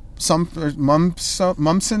Mumson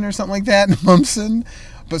or something like that. Mumson,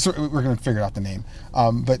 but we're gonna figure out the name.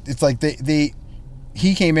 But it's like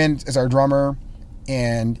he came in as our drummer,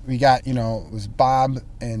 and we got it was Bob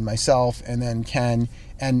and myself, and then Ken,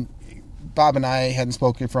 and Bob and I hadn't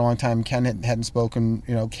spoken for a long time. Ken hadn't spoken.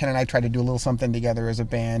 Ken and I tried to do a little something together as a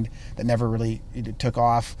band that never really took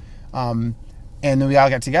off. And then we all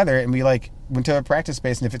got together and we went to a practice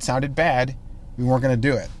space, and if it sounded bad, we weren't going to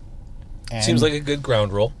do it. And, seems like a good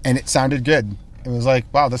ground rule. And it sounded good. It was like,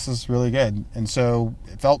 wow, this is really good. And so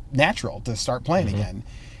it felt natural to start playing again.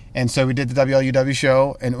 And so we did the WLUW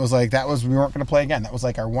show, and it was like, we weren't going to play again. That was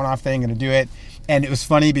like our one-off thing, going to do it. And it was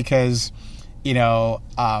funny because,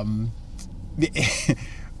 when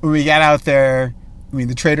we got out there,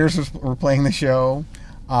 the Traders were playing the show.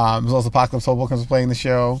 As well as Apocalypse Hoboken was playing the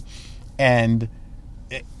show. And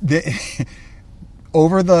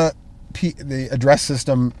over the address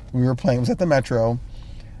system we were playing, it was at the Metro,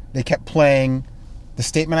 they kept playing the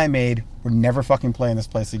statement I made, we're never fucking playing this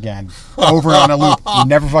place again. Over on a loop, we're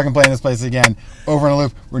never fucking playing this place again. Over on a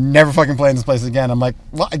loop, we're never fucking playing this place again. I'm like,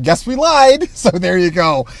 well, I guess we lied. So there you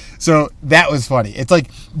go. So that was funny. It's like,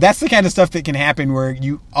 that's the kind of stuff that can happen where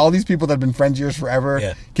all these people that have been friends of yours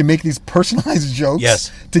forever can make these personalized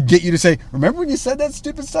jokes to get you to say, remember when you said that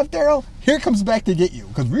stupid stuff, Daryl? Here it comes back to get you,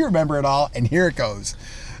 because we remember it all, and here it goes.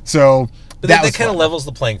 So but that kind of levels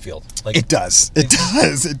the playing field. It does. It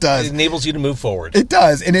does. It enables you to move forward. It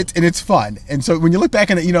does, and it's fun. And so when you look back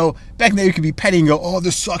on it, back in the day you could be petty and go, "Oh,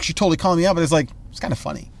 this sucks. You're totally calling me out." But it's like, it's kind of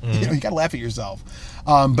funny. You got to laugh at yourself.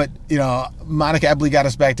 But Monica Ebley got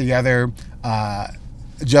us back together.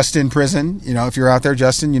 Justin Prison, if you're out there,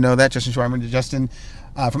 Justin, that Justin Schwarman, Justin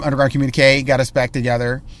from Underground Communique got us back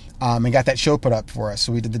together and got that show put up for us.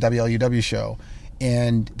 So we did the WLUW show,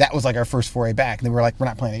 and that was like our first foray back. And then we were like, we're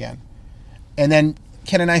not playing again. And then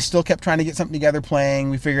Ken and I still kept trying to get something together playing.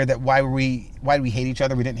 We figured that why do we hate each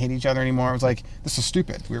other? We didn't hate each other anymore. I was like, this is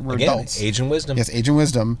stupid. We're adults. Age and wisdom. Yes, age and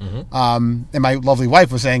wisdom. And my lovely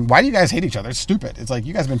wife was saying, why do you guys hate each other? It's stupid. It's like,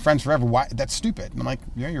 you guys have been friends forever. Why? That's stupid. And I'm like,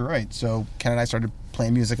 yeah, you're right. So Ken and I started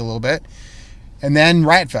playing music a little bit. And then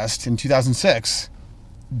Riot Fest in 2006,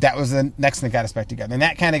 that was the next thing that got us back together. And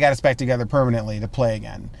that kind of got us back together permanently to play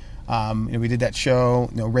again. We did that show.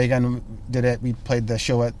 Raygun did it. We played the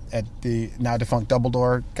show at the now defunct Double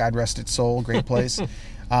Door. God rest its soul. Great place.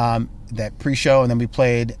 That pre-show, and then we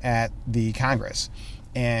played at the Congress,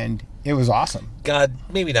 and it was awesome. God,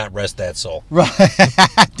 maybe not rest that soul. Right,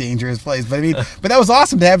 dangerous place. But but that was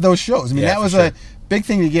awesome to have those shows. That was a big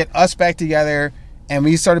thing to get us back together, and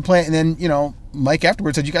we started playing. And then Mike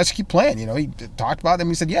afterwards said, "You guys keep playing." He talked about them.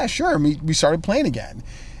 We said, "Yeah, sure." And we started playing again,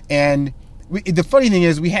 and. The funny thing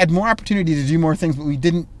is, we had more opportunity to do more things, but we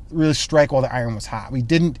didn't really strike while the iron was hot. We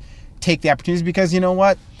didn't take the opportunities because, you know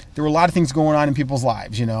what? There were a lot of things going on in people's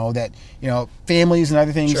lives, that, families and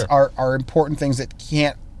other things are important things that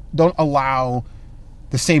don't allow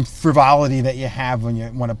the same frivolity that you have when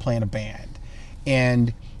you want to play in a band.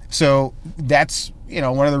 And so that's,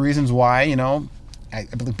 one of the reasons why, I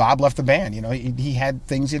believe Bob left the band. He had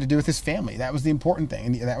things he had to do with his family. That was the important thing,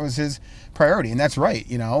 and that was his priority. And that's right.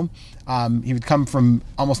 He would come from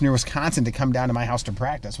almost near Wisconsin to come down to my house to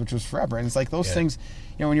practice, which was forever. And it's like those things.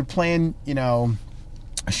 When you're playing,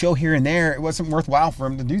 a show here and there, it wasn't worthwhile for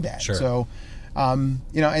him to do that. Sure. So, and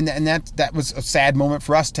that was a sad moment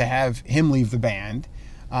for us to have him leave the band.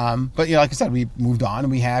 But like I said, we moved on,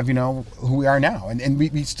 and we have who we are now, and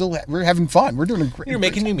we still we're having fun. We're doing a great. You're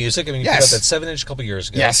making new music. I mean, you put out that 7-inch a couple years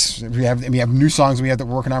ago. Yes, we have new songs that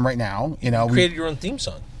we're working on right now. You created your own theme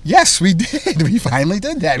song. Yes, we did. We finally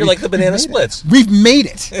did that. You're like the Banana Splits. We've made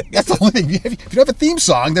it. That's the only thing. If you don't have a theme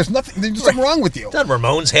song, there's something wrong with you. Done.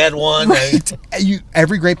 Ramones had one. Right.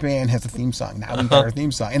 Every great band has a theme song. Now we've got our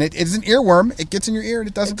theme song, and it is an earworm. It gets in your ear and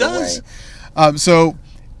it doesn't go away. So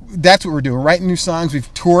that's what we're doing. We're writing new songs.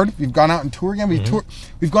 We've toured. We've gone out and toured again. We've toured.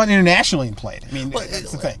 We've gone internationally and played. I mean,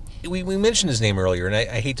 that's the thing. We mentioned his name earlier, and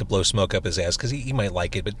I hate to blow smoke up his ass because he might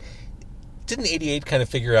like it, but didn't 88 kind of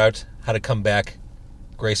figure out how to come back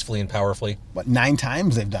gracefully and powerfully? What, 9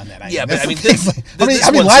 times they've done that? Yeah, but I mean,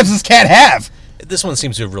 how many lives does this cat have? This one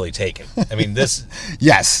seems to have really taken. I mean, this...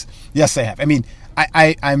 Yes, they have. I mean,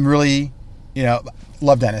 I'm really,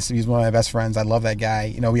 love Dennis. He's one of my best friends. I love that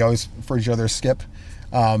guy. We always refer to each other as Skip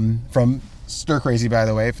from Stir Crazy, by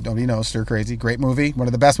the way. If nobody knows, Stir Crazy, great movie. One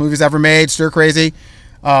of the best movies ever made, Stir Crazy.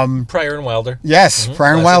 Pryor and Wilder. Yes, Mm-hmm.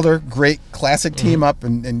 Pryor and Classic. Wilder, great classic team up.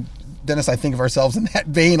 And Dennis, I think of ourselves in that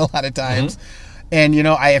vein a lot of times. And,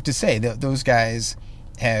 I have to say that those guys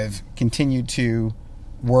have continued to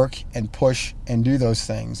work and push and do those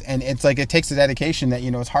things. And it's like it takes a dedication that,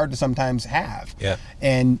 it's hard to sometimes have. Yeah.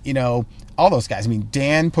 And, all those guys. I mean,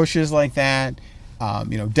 Dan pushes like that.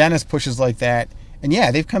 Dennis pushes like that. And,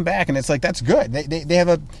 yeah, they've come back, and it's like, that's good. They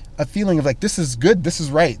have a feeling of, like, this is good, this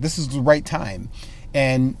is right, this is the right time.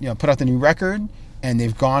 And, put out the new record, and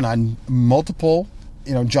they've gone on multiple,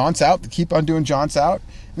 jaunts out, keep on doing jaunts out.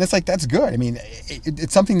 And it's like, that's good. I mean,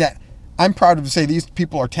 it's something that I'm proud of to say these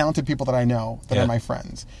people are talented people that I know, that are my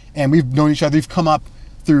friends. And we've known each other. We've come up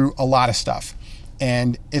through a lot of stuff.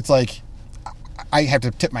 And it's like, I have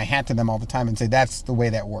to tip my hat to them all the time and say that's the way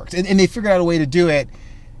that works. And they figured out a way to do it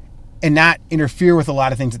and not interfere with a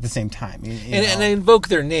lot of things at the same time. And I invoke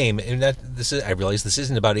their name, and I realize this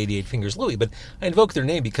isn't about 88 Fingers Louie, but I invoke their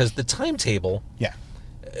name because the timetable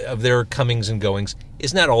of their comings and goings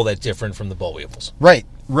is not all that different from the Bollweevils. Right.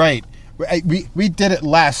 We did it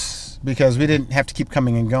less because we didn't have to keep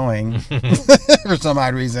coming and going for some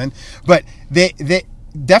odd reason. But they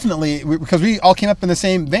definitely, because we all came up in the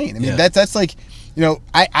same vein. I mean, that's like,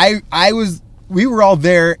 we were all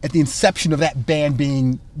there at the inception of that band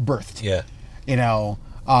being birthed. Yeah.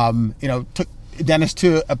 Took Dennis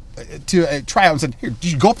to a tryout and said, "Here,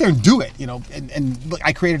 you go up there and do it." And look,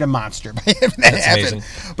 I created a monster. That's amazing.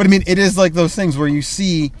 But I mean, it is like those things where you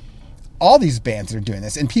see all these bands that are doing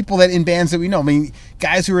this, and people that in bands that we know. I mean,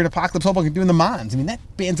 guys who are in Apocalypse Hobo doing the Mons. I mean, that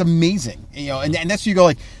band's amazing. And that's you go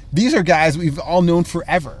like, these are guys we've all known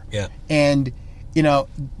forever. Yeah. And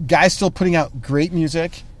guys still putting out great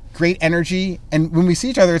music, great energy, and when we see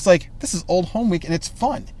each other, it's like, this is old home week, and it's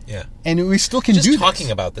fun. Yeah. And we still can Just do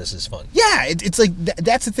talking about this is fun. Yeah, it's like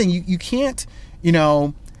that's the thing. You can't,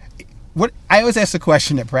 what I always ask the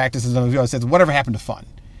question at practices, and I always says, whatever happened to fun?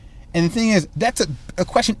 And the thing is, that's a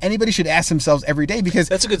question anybody should ask themselves every day, because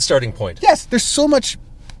That's a good starting point. yes, there's so much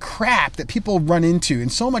crap that people run into,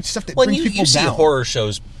 and so much stuff that brings people you see down horror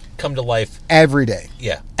shows come to life. every day.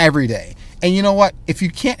 Yeah. Every day. And you know what? If you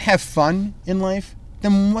can't have fun in life,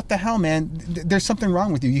 then what the hell, man? There's something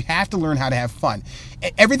wrong with you. You have to learn how to have fun.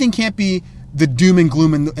 Everything can't be the doom and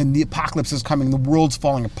gloom and the apocalypse is coming, the world's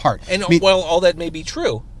falling apart. And while all that may be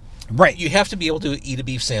true, right. you have to be able to eat a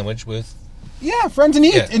beef sandwich with... Yeah, friends and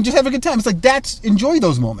eat Yeah. and just have a good time. It's like, enjoy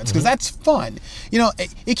those moments because that's fun.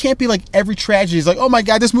 It can't be like every tragedy is like, oh my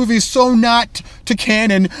God, this movie is so not to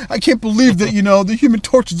canon. I can't believe that, the Human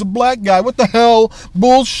Torch is a black guy. What the hell?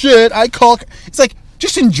 Bullshit. It's like,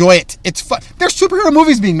 just enjoy it. It's fun. There's superhero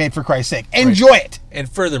movies being made, for Christ's sake. Enjoy it. And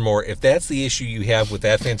furthermore, if that's the issue you have with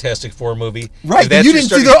that Fantastic Four movie... Right, if that's you your didn't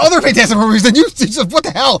see starting- the other Fantastic Four movies, then you said, what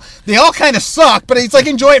the hell? They all kind of suck, but it's like,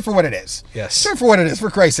 enjoy it for what it is. Yes. Enjoy it for what it is,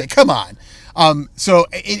 for Christ's sake. Come on. So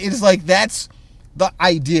it is like, that's the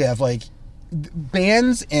idea of like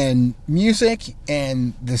bands and music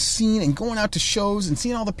and the scene and going out to shows and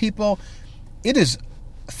seeing all the people. It is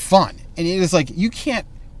fun. And it is like, you can't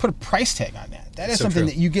put a price tag on that. That is So something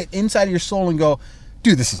true. that you get inside of your soul and go,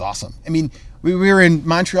 dude, this is awesome. I mean, we were in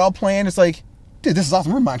Montreal playing. It's like, dude, this is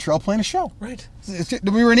awesome. We're in Montreal playing a show. Right.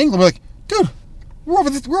 We were in England. We're like, dude,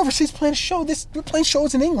 we're overseas playing a show. We're playing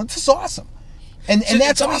shows in England. This is awesome. And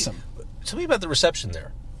that's tell me- awesome. Tell me about the reception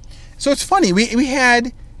there. So it's funny. We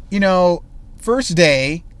had, first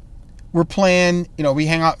day, we're playing, we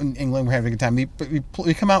hang out in England. We're having a good time.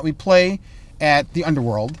 We come out, we play at the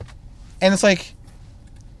Underworld. And it's like,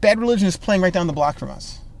 Bad Religion is playing right down the block from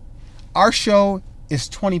us. Our show is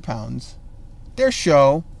 20 pounds. Their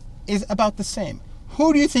show is about the same.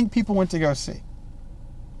 Who do you think people went to go see?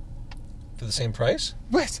 For the same price?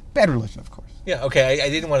 What? Bad Religion, of course. Yeah, okay. I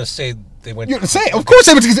didn't want to say they went... You have to say, of course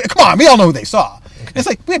they went to, come on, we all know who they saw. Okay. It's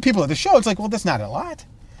like, we had people at the show. It's like, well, that's not a lot.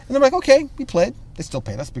 And they're like, okay, we played. They still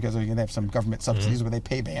paid us because they have some government subsidies where they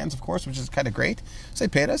pay bands, of course, which is kind of great. So they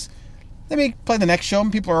paid us. Then we played the next show,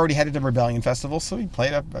 and people are already headed to Rebellion Festival, so we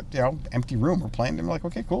played a empty room. We're playing, and we're like,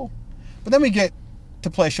 okay, cool. But then we get to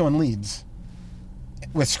play a show in Leeds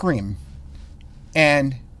with Scream.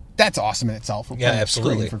 And that's awesome in itself. We're Yeah, playing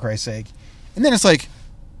absolutely. screen, for Christ's sake. And then it's like,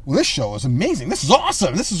 well, this show is amazing. This is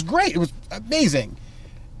awesome. This is great. It was amazing.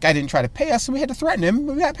 Guy didn't try to pay us, and we had to threaten him,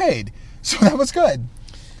 but we got paid. So that was good.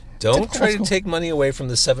 Don't try to take money away from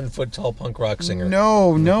the 7-foot-tall punk rock singer.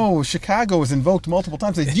 No. Chicago was invoked multiple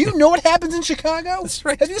times. Like, do you know what happens in Chicago? That's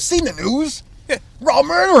right. Have you seen the news? We're all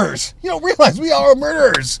murderers. You don't realize we all are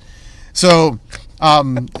murderers. So,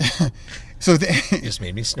 You just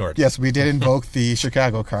made me snort. yes, we did invoke the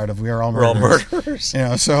Chicago card of we are all We're all murderers. murderers. You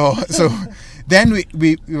know, so then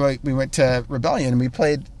we went to Rebellion, and we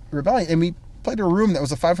played Rebellion, and we played a room that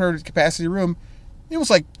was a 500 capacity room. It was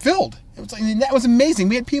like filled. It was like, and that was amazing.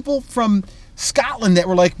 We had people from Scotland that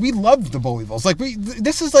were like, we loved the Bollweevils. Like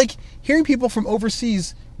this is like hearing people from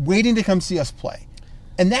overseas waiting to come see us play,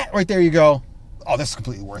 and that right there, you go, oh, this is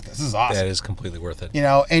completely worth it. This is awesome. That is completely worth it. You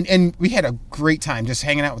know, and we had a great time just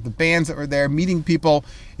hanging out with the bands that were there, meeting people.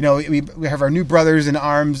 You know, we have our new brothers in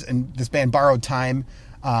arms, and this band Borrowed Time.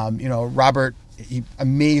 You know, Robert,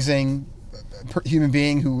 amazing human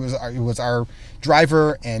being who was our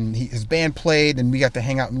driver, and his band played, and we got to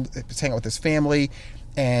hang out with his family.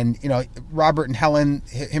 And you know, Robert and Helen,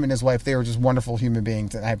 him and his wife, they were just wonderful human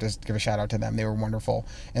beings, and I have to give a shout out to them. They were wonderful,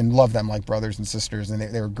 and love them like brothers and sisters, and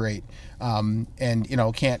they were great. And you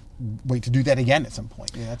know, can't wait to do that again at some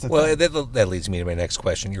point. You know, that's that leads me to my next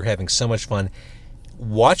question. You're having so much fun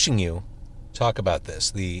watching you talk about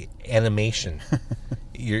this, the animation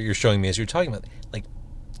you're showing me as you're talking about, like,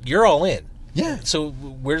 you're all in. Yeah. So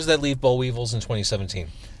where does that leave Bollweevils in 2017?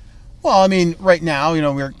 Well, I mean, right now, you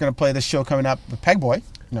know, we're going to play this show coming up with Pegboy, you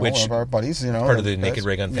know, Which- one of our buddies, you know, part of the Naked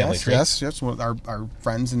Raygun family tree. Yes, one of our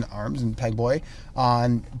friends in arms and Pegboy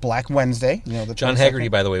on Black Wednesday. You know, the John 22nd, Haggerty,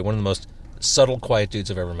 by the way, one of the most subtle, quiet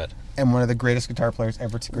dudes I've ever met. and one of the greatest guitar players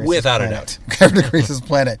ever to grace Without this a planet. Ever to grace this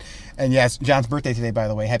planet. And yes, John's birthday today, by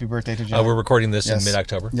the way. Happy birthday to John. We're recording this Yes. in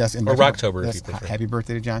mid-October. Yes, in or October. Rocktober, Yes, if you prefer. happy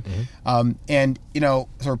birthday to John. And you know,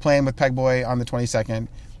 so we're playing with Pegboy on the 22nd,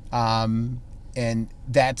 and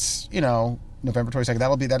that's, you know, November 22nd.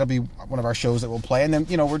 That'll be one of our shows that we'll play, and then,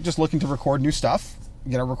 you know, we're just looking to record new stuff,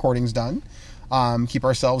 get our recordings done, keep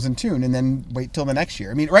ourselves in tune, and then wait till the next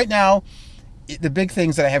year. I mean, right now, the big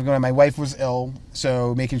things that I have going on, my wife was ill,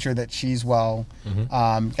 so making sure that she's well,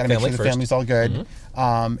 got to make Family sure the first. family's all good,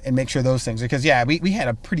 and make sure those things, because yeah, we had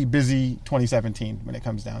a pretty busy 2017 when it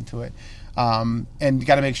comes down to it, and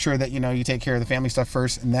got to make sure that, you know, you take care of the family stuff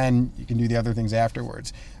first, and then you can do the other things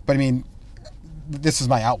afterwards. But I mean, this is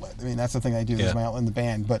my outlet. I mean, that's the thing I do. This is my outlet in the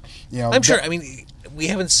band. But, you know, I'm sure, I mean, we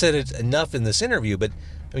haven't said it enough in this interview, but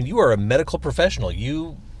I mean, you are a medical professional.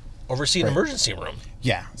 You oversee an emergency room.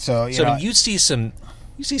 Yeah. So, So know, I mean, you see some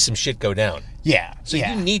shit go down. yeah. So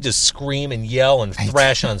yeah. you need to scream and yell and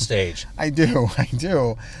thrash on stage. I do.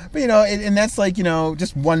 But, you know, and that's like, you know,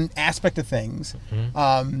 just one aspect of things.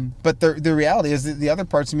 But the reality is that the other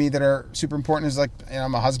parts of me that are super important is, like, you know,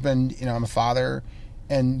 I'm a husband, you know, I'm a father,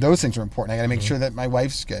 and those things are important. I got to make sure that my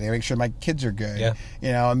wife's good. I got to make sure my kids are good. Yeah.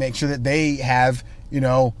 You know, and make sure that they have, you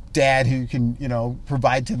know, dad who can, you know,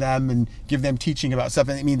 provide to them and give them teaching about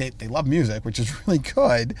something. I mean, they love music, which is really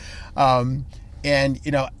good. And,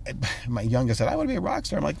 you know, my youngest said, I want to be a rock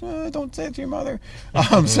star. I'm like, don't say it to your mother.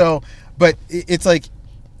 So, but it's like,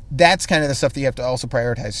 that's kind of the stuff that you have to also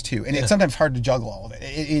prioritize too. And it's sometimes hard to juggle all of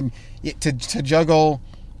it. To juggle,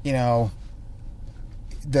 you know,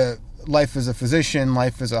 the life as a physician,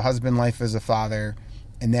 life as a husband, life as a father,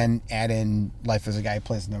 and then add in life as a guy who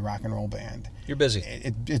plays in a rock and roll band. You're busy.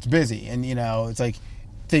 It's busy. And, you know, it's like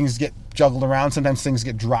things get juggled around. Sometimes things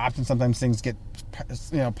get dropped, and sometimes things get,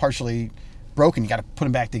 you know, partially broken. You got to put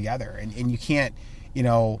them back together. And you can't, you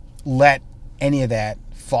know, let any of that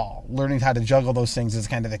fall. Learning how to juggle those things is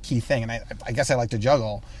kind of the key thing. And I guess I like to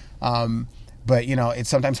juggle. But, you know, it's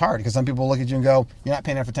sometimes hard because some people look at you and go, you're not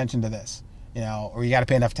paying enough attention to this. You know, or you got to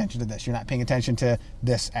pay enough attention to this. You're not paying attention to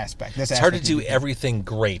this aspect. It's hard to do everything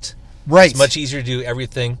great. Right. It's much easier to do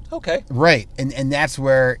everything okay. Right. And that's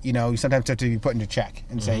where, you know, you sometimes have to be put into check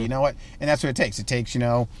and say, you know what? And that's what it takes. It takes, you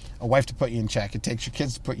know, a wife to put you in check. It takes your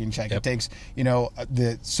kids to put you in check. Yep. It takes, you know,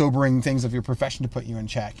 the sobering things of your profession to put you in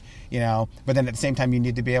check, you know. But then at the same time, you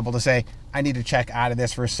need to be able to say, I need to check out of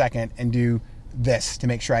this for a second and do this to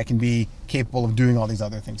make sure I can be capable of doing all these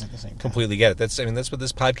other things at the same time. Completely get it. That's what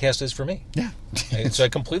this podcast is for me. Yeah. So I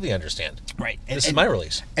completely understand. Right. This is my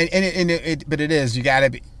release. But it is, you gotta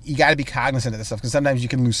be cognizant of this stuff, because sometimes you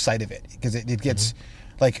can lose sight of it, because it gets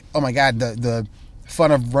like, oh my God, the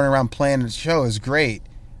fun of running around playing the show is great,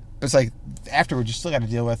 but it's like afterwards you still got to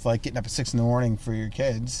deal with like getting up at 6 a.m. for your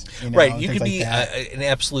kids. You know, Right. and You things could like be that. an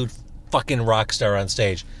absolute fucking rock star on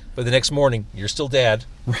stage, But the next morning, you're still dad.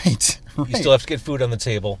 Right. You still have to get food on the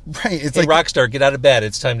table. Right. It's hey, like Rockstar, get out of bed.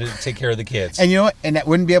 It's time to take care of the kids. And you know what? And that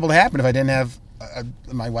wouldn't be able to happen if I didn't have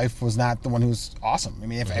my wife was not the one who was awesome. I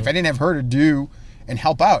mean, if I didn't have her to do and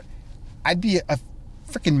help out, I'd be a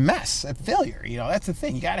freaking mess, a failure. You know, that's the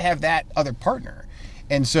thing. You got to have that other partner.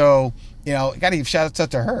 And so, you know, got to give shout outs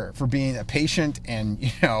out to her for being a patient and,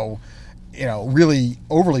 you know, really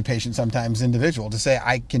overly patient sometimes individual to say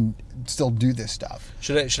I can still do this stuff.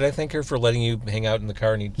 Should I thank her for letting you hang out in the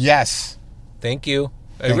car? Yes. Thank you.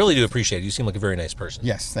 I really do appreciate it. You seem like a very nice person.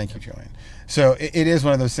 Yes, thank you, Julian. So it is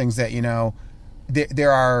one of those things that, you know,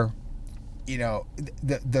 there are, you know,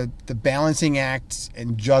 the balancing acts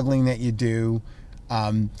and juggling that you do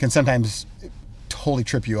can sometimes totally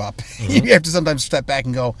trip you up. You have to sometimes step back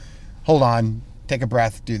and go, hold on, take a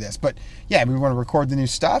breath, do this. But yeah, we want to record the new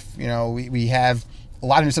stuff. You know, we have a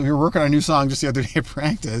lot of new stuff. We were working on a new song just the other day at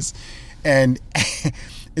practice. And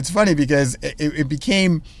it's funny because it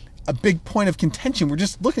became a big point of contention. We're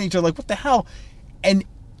just looking at each other like, what the hell? And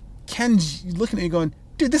Ken's looking at me going,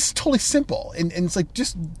 dude, this is totally simple. And it's like,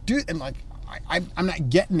 just do it. And like, I'm not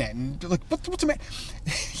getting it. And like, what's the matter?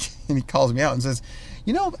 And he calls me out and says,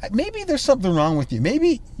 you know, maybe there's something wrong with you.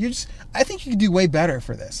 Maybe I think you could do way better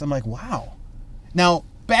for this. I'm like, wow. Now,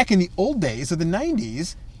 back in the old days of the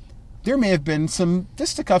 90s, there may have been some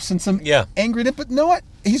fisticuffs and some angry, but you know what?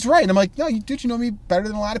 He's right. And I'm like, no, dude, you know me better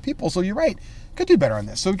than a lot of people, so you're right. Could do better on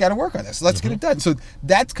this. So we got to work on this. So let's get it done. So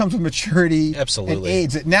that comes with maturity and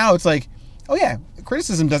age. Now it's like, oh yeah,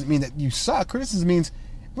 criticism doesn't mean that you suck. Criticism means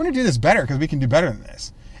we're going to do this better because we can do better than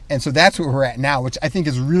this. And so that's where we're at now, which I think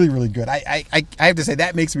is really, really good. I have to say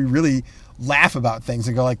that makes me really laugh about things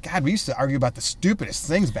and go like, God, we used to argue about the stupidest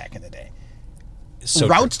things back in the day. So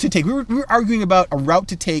routes to take. We were arguing about a route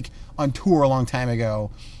to take on tour a long time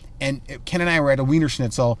ago, and Ken and I were at a Wiener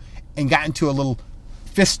Schnitzel and got into a little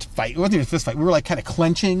fist fight. It wasn't even a fist fight. We were like kind of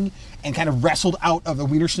clenching and kind of wrestled out of the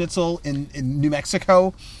Wiener Schnitzel in New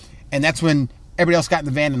Mexico, and that's when everybody else got in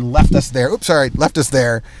the van and left us there. Left us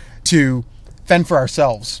there to fend for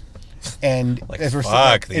ourselves. And like, as we're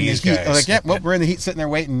fuck in these the heat, guys. like, yeah, well, we're in the heat sitting there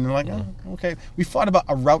waiting. And we're like, oh, okay. We fought about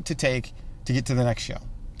a route to take to get to the next show.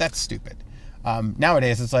 That's stupid.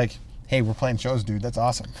 Nowadays, it's like, hey, we're playing shows, dude. That's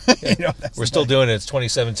awesome. You know, we're still doing it. It's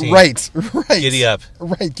 2017. Right. Giddy up.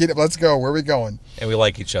 Right, get up. Let's go. Where are we going? And we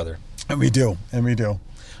like each other. And we do. All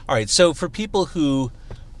right, so for people who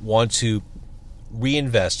want to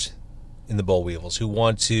reinvest in the Bollweevils, who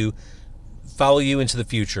want to follow you into the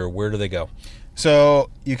future, where do they go?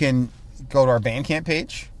 So you can go to our Bandcamp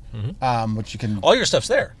page, which you can... All your stuff's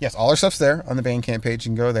there. Yes, all our stuff's there on the Bandcamp page. You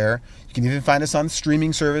can go there. You can even find us on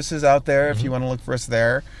streaming services out there if you want to look for us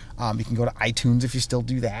there. You can go to iTunes if you still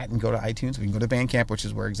do that, and go to iTunes. We can go to Bandcamp, which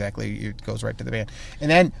is where exactly it goes right to the band. And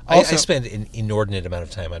then also, I spend an inordinate amount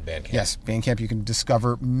of time on Bandcamp. Yes, Bandcamp. You can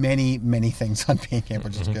discover many, many things on Bandcamp,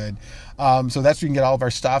 which is good. So that's where you can get all of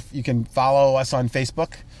our stuff. You can follow us on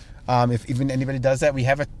Facebook. If even anybody does that. We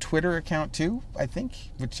have a Twitter account too, I think,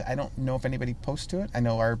 which I don't know if anybody posts to it. I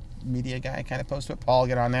know our media guy kind of posts to it. Paul,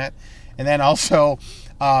 get on that. And then also,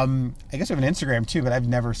 I guess we have an Instagram too, but I've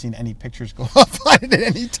never seen any pictures go up on it at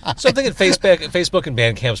any time. So I'm thinking Facebook and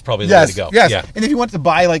Bandcamp is probably the way to go. Yes. Yeah. And if you want to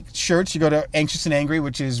buy like shirts, you go to Anxious and Angry,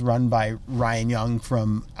 which is run by Ryan Young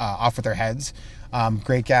from Off With Their Heads.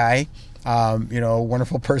 Great guy.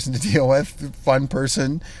 Wonderful person to deal with. Fun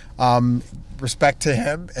person. Respect to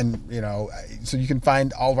him, and so you can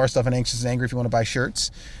find all of our stuff on Anxious and Angry if you want to buy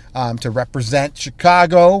shirts to represent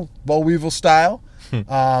Chicago Bollweevil style.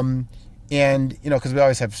 And because we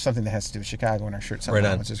always have something that has to do with Chicago in our shirts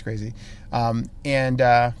somehow, which is crazy. And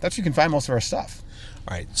that's where you can find most of our stuff.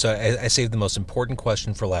 All right, so I saved the most important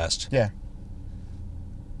question for last. Yeah.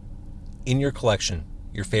 In your collection,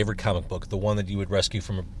 your favorite comic book, the one that you would rescue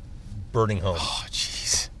from a burning home. Oh,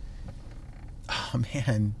 jeez. Oh,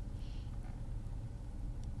 man.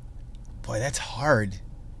 Boy, that's hard.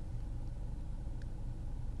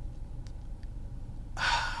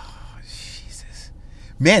 Oh, Jesus.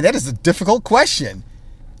 Man, that is a difficult question.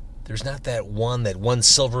 There's not that one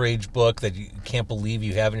Silver Age book that you can't believe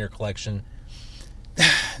you have in your collection.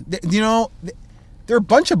 There are a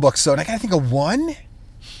bunch of books, though, and I gotta think of one.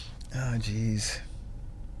 Oh, jeez.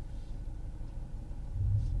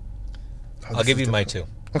 I'll give you my two.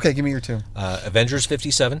 Okay, give me your two. Avengers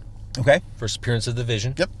 57. Okay. First appearance of the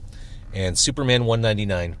Vision. Yep. And Superman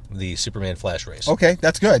 199, the Superman Flash race. Okay,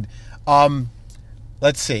 that's good.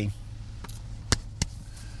 Let's see.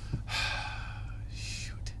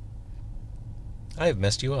 Shoot. I have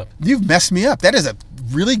messed you up. You've messed me up. That is a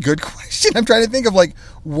really good question. I'm trying to think of like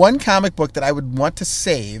one comic book that I would want to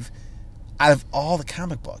save out of all the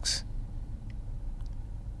comic books.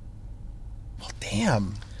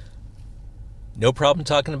 Damn. No problem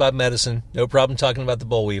talking about medicine. No problem talking about the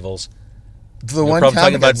Bollweevils. The No one problem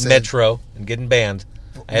talking comic I'd about say- Metro and getting banned.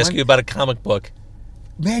 I ask you about a comic book,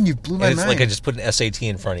 Man, you blew my and it's mind. like I just put an SAT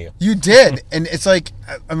in front of you. You did, and it's like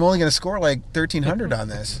I'm only going to score like 1,300 on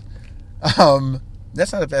this.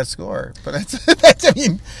 That's not a bad score, but that's. I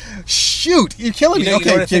mean, shoot, you're killing me. You know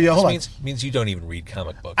Okay, what I think hold this on. means? It means you don't even read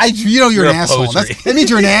comic books. You're You're an a asshole. poser. That means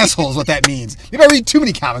you're an asshole. Is what that means. Maybe I read too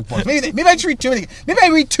many comic books. Maybe I just read too many. Maybe I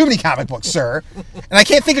read too many comic books, sir. And I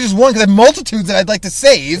can't think of just one because I have multitudes that I'd like to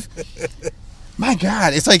save. My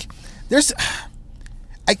God, it's like there's.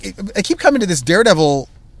 I keep coming to this Daredevil.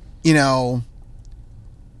 You know,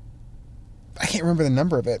 I can't remember the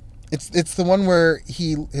number of it. It's the one where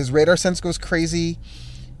his radar sense goes crazy,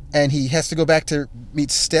 and he has to go back to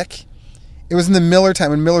meet Stick. It was in the Miller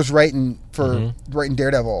time when Miller's writing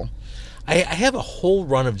Daredevil. I have a whole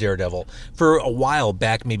run of Daredevil. For a while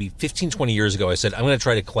back, maybe 15, 20 years ago, I said, I'm going to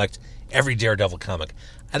try to collect every Daredevil comic.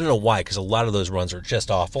 I don't know why, because a lot of those runs are just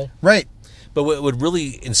awful. Right. But what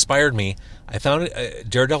really inspired me, I found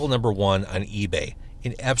Daredevil #1 on eBay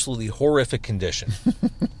in absolutely horrific condition.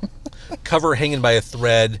 Cover hanging by a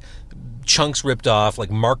thread, chunks ripped off,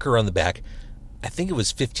 like marker on the back. I think it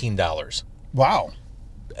was $15. Wow.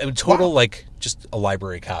 Total, Wow. like, just a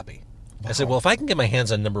library copy. I said, well, if I can get my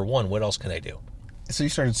hands on #1, what else can I do? So you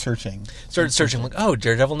started searching. Started searching, like, oh,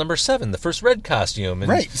 Daredevil #7, the first red costume.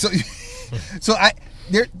 And Right. So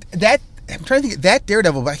I'm trying to think of that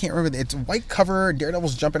Daredevil, but I can't remember. It's a white cover, and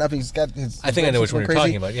Daredevil's jumping up, and he's got his. I think I know which one going you're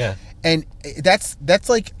crazy. talking about, yeah. And that's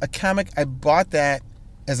like a comic. I bought that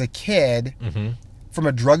as a kid from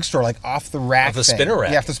a drugstore, like off the rack. Off the thing. spinner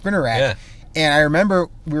rack. Yeah, off the spinner rack. Yeah. And I remember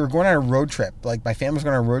we were going on a road trip. Like my family was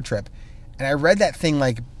going on a road trip, and I read that thing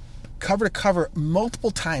like cover to cover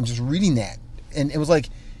multiple times, just reading that, and it was like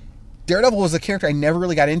Daredevil was a character I never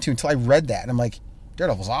really got into until I read that, and I'm like,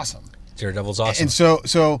 Daredevil's awesome. Daredevil's awesome. And so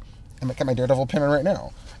I'm got my Daredevil pin on right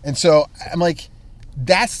now, and so I'm like,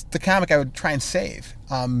 that's the comic I would try and save.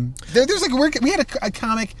 There's like we had a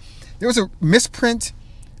comic. There was a misprint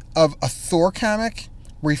of a Thor comic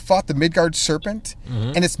where he fought the Midgard serpent,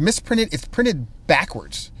 and it's misprinted. It's printed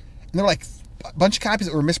backwards, and there were like a bunch of copies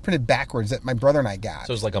that were misprinted backwards that my brother and I got.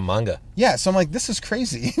 So it was like a manga. Yeah, so I'm like, this is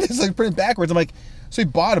crazy. It's like printed backwards. I'm like, so he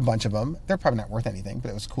bought a bunch of them. They're probably not worth anything, but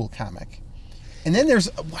it was a cool comic. And then there's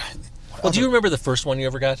Well, do you remember the first one you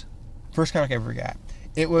ever got? first comic I ever got.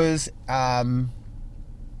 It was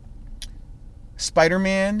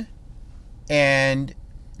Spider-Man, and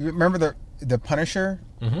remember the Punisher,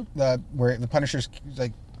 where the Punisher's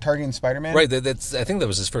like targeting Spider-Man. Right, I think that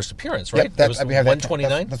was his first appearance, right? Yep, that was we have that.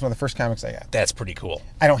 129? That's one of the first comics I got. That's pretty cool.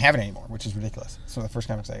 I don't have it anymore, which is ridiculous. It's one of the first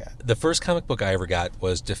comics I got. The first comic book I ever got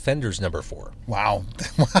was Defenders #4. Wow,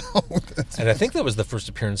 wow, And I think that was the first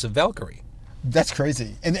appearance of Valkyrie. that's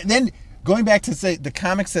crazy. And then going back to say the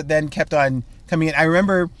comics that then kept on coming in, I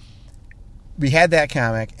remember we had that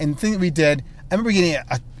comic, and the thing that we did, I remember getting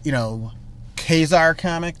a Kazar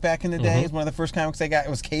comic back in the day. It was one of the first comics I got. It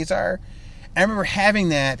was Kazar. I remember having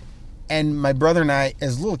that, and my brother and I,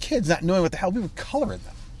 as little kids, not knowing what the hell, we would color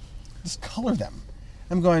them. Just color them.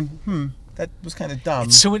 I'm going, that was kind of dumb.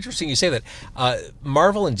 It's so interesting you say that.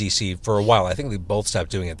 Marvel and DC, for a while, I think they both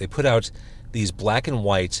stopped doing it. They put out these black and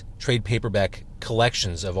white trade paperback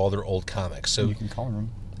collections of all their old comics. So You can color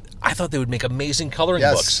them. I thought they would make amazing coloring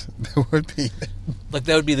Yes, books. there would be. Like,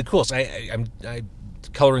 that would be the coolest.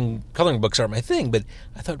 Coloring books aren't my thing, but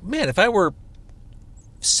I thought, man, if I were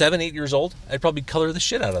 7, 8 years old, I'd probably color the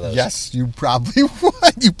shit out of those. Yes, you probably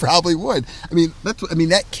would. You probably would.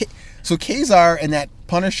 So Kazar and that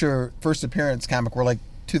Punisher first appearance comic were like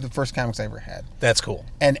two of the first comics I ever had. That's cool.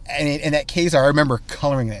 And that Kazar, I remember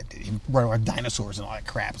coloring that, running with dinosaurs and all that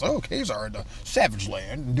crap. It's like, oh, Kazar in the Savage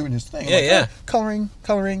Land and doing his thing. I'm Yeah, like, coloring.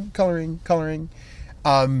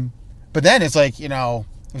 But then it's like,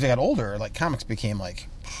 as I got older, like comics became like,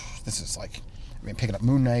 this is like, picking up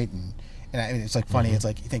Moon Knight and it's like funny. It's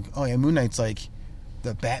like you think, oh yeah, Moon Knight's like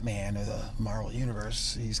the Batman of the Marvel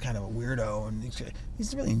universe. He's kind of a weirdo, and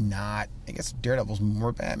he's really not. I guess Daredevil's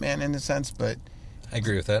more Batman in a sense, but I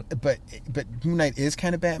agree with that. But Moon Knight is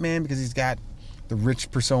kind of Batman because he's got the rich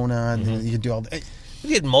persona, and you can do all.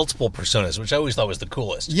 He had multiple personas, which I always thought was the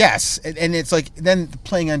coolest. Yes, and it's like then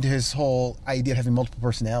playing onto his whole idea of having multiple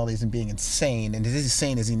personalities and being insane. And is he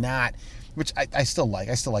sane? Is he not? Which I still like.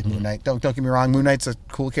 I still like Moon Knight. Don't get me wrong. Moon Knight's a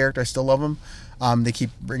cool character. I still love him. They keep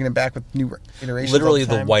bringing him back with new iterations. Literally all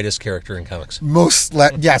the the time. whitest character in comics.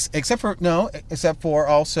 Yes, except for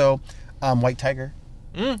also White Tiger.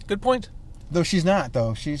 Good point. Though she's not.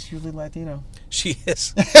 Though she's usually Latino. She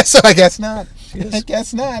is. So I guess not. is. I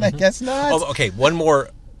guess not. Oh, okay, one more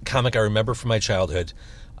comic I remember from my childhood.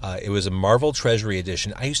 It was a Marvel Treasury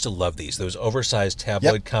edition. I used to love these. Those oversized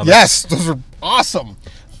tabloid comics. Yes, those are awesome.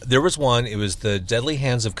 There was one. It was the Deadly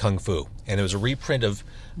Hands of Kung Fu, and it was a reprint of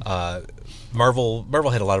Marvel. Marvel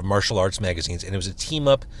had a lot of martial arts magazines, and it was a team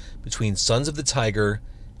up between Sons of the Tiger,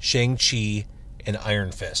 Shang-Chi, and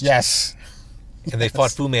Iron Fist. Yes. And they fought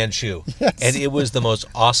Fu Manchu. Yes. And it was the most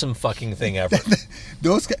awesome fucking thing ever.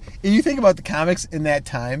 And you think about the comics in that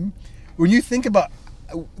time, when you think about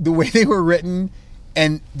the way they were written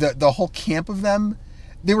and the whole camp of them,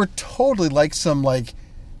 they were totally like some like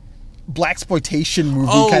blaxploitation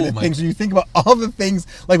movie kind of things. When you think about all the things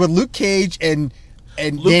like with Luke Cage and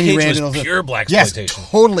Luke Danny Cage Randall, was pure blaxploitation. Yes,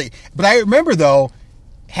 totally. But I remember though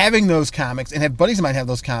having those comics and have buddies of mine have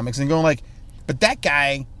those comics and going like, but that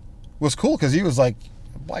guy was cool because he was like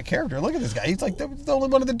a black character. Look at this guy. He's like the only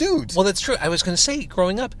one of the dudes. Well, that's true. I was going to say,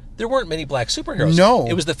 growing up, there weren't many black superheroes. No.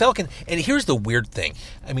 It was the Falcon. And here's the weird thing.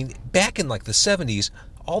 I mean, back in like the 70s,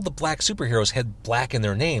 all the black superheroes had black in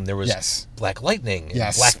their name. There was Black Lightning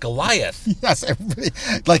and Black Goliath. Yes, everybody.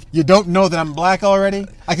 Like, you don't know that I'm black already?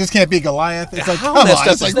 I just can't be Goliath. It's like, how messed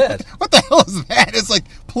up is that? What the hell is that? It's like,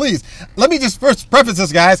 please. Let me just first preface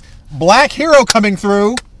this, guys. Black hero coming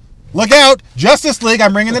through. Look out. Justice League,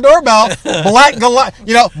 I'm ringing the doorbell. Black Goliath.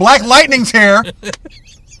 Black Lightning's here.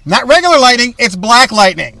 Not regular lightning, it's black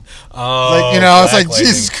lightning. Oh, it's like,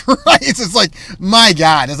 Jesus Christ. It's like, my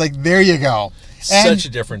God. It's like, there you go. Such a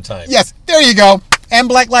different time. Yes, there you go. And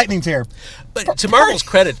Black Lightning's here. But to Marvel's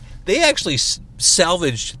credit, they actually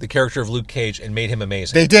salvaged the character of Luke Cage and made him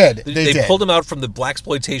amazing. They did. They pulled him out from the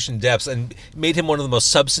blaxploitation depths and made him one of the most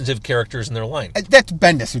substantive characters in their line. That's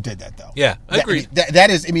Bendis who did that, though. Yeah, agreed. That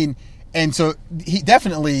is, I mean, and so he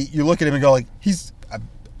definitely, you look at him and go like, he's a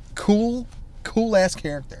cool ass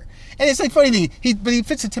character. And it's like funny thing, but he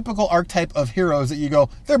fits a typical archetype of heroes that you go,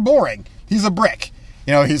 they're boring. He's a brick.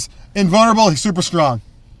 He's invulnerable, he's super strong.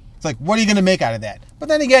 It's like, what are you going to make out of that? But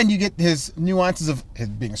then again, you get his nuances of his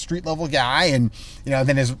being a street level guy and,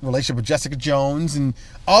 then his relationship with Jessica Jones and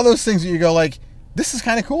all those things that you go like, this is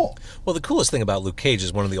kind of cool. Well, the coolest thing about Luke Cage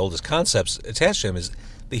is one of the oldest concepts attached to him is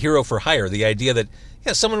the hero for hire. The idea that,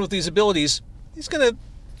 someone with these abilities, he's going to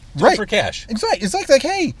do it for cash. Exactly. It's like,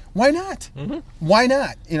 hey, why not? Mm-hmm. Why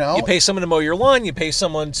not? You pay someone to mow your lawn, you pay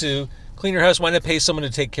someone to clean your house, why not pay someone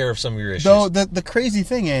to take care of some of your issues? Though the crazy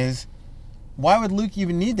thing is, why would Luke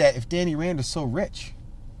even need that if Danny Rand is so rich?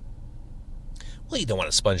 Well, you don't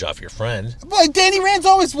want to sponge off your friend. Well, Danny Rand's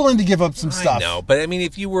always willing to give up some stuff. I know, but I mean,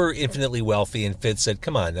 if you were infinitely wealthy and Fitz said,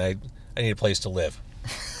 come on, I need a place to live.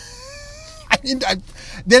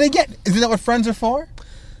 Then again, isn't that what friends are for?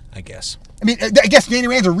 I guess. I mean, I guess Danny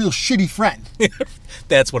Rand's a real shitty friend.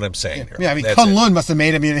 That's what I'm saying here. Yeah, I mean, Kunlun must have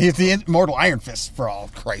made him. He's the immortal Iron Fist, for all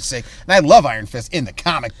Christ's sake. And I love Iron Fist in the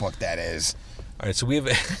comic book, that is. All right, so we have...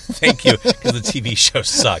 Thank you, because the TV show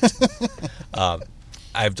sucked.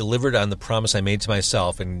 I've delivered on the promise I made to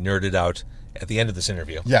myself and nerded out at the end of this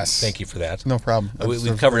interview. Yes. Thank you for that. No problem.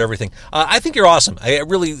 We've covered everything. I think you're awesome.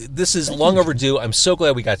 This is long overdue. I'm so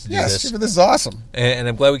glad we got to do this. Yes, this is awesome. And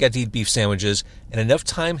I'm glad we got to eat beef sandwiches. And enough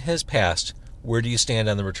time has passed. Where do you stand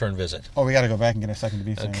on the return visit? Oh, we got to go back and get a second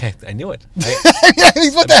beef sandwich. Okay, I knew it.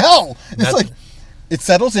 What the hell? It's like, it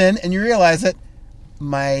settles in and you realize that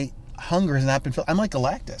my hunger has not been filled. I'm like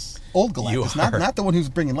Galactus. Old Galactus. You are. Not the one who's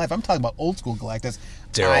bringing life. I'm talking about old school Galactus.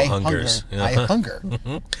 Daryl hungers. I hunger.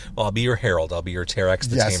 Mm-hmm. Well, I'll be your herald. I'll be your Terex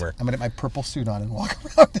the Tamer. I'm going to get my purple suit on and walk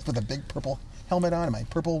around with a big purple helmet on and my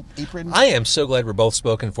purple apron. I am so glad we're both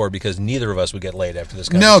spoken for because neither of us would get laid after this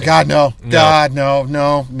conversation. No, God, no. No. God,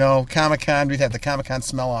 no. Comic-Con, we'd have the Comic-Con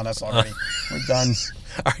smell on us already. We're done.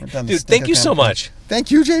 All right. Dude, thank you so much.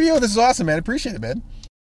 Thank you, JBO. This is awesome, man. I appreciate it, man.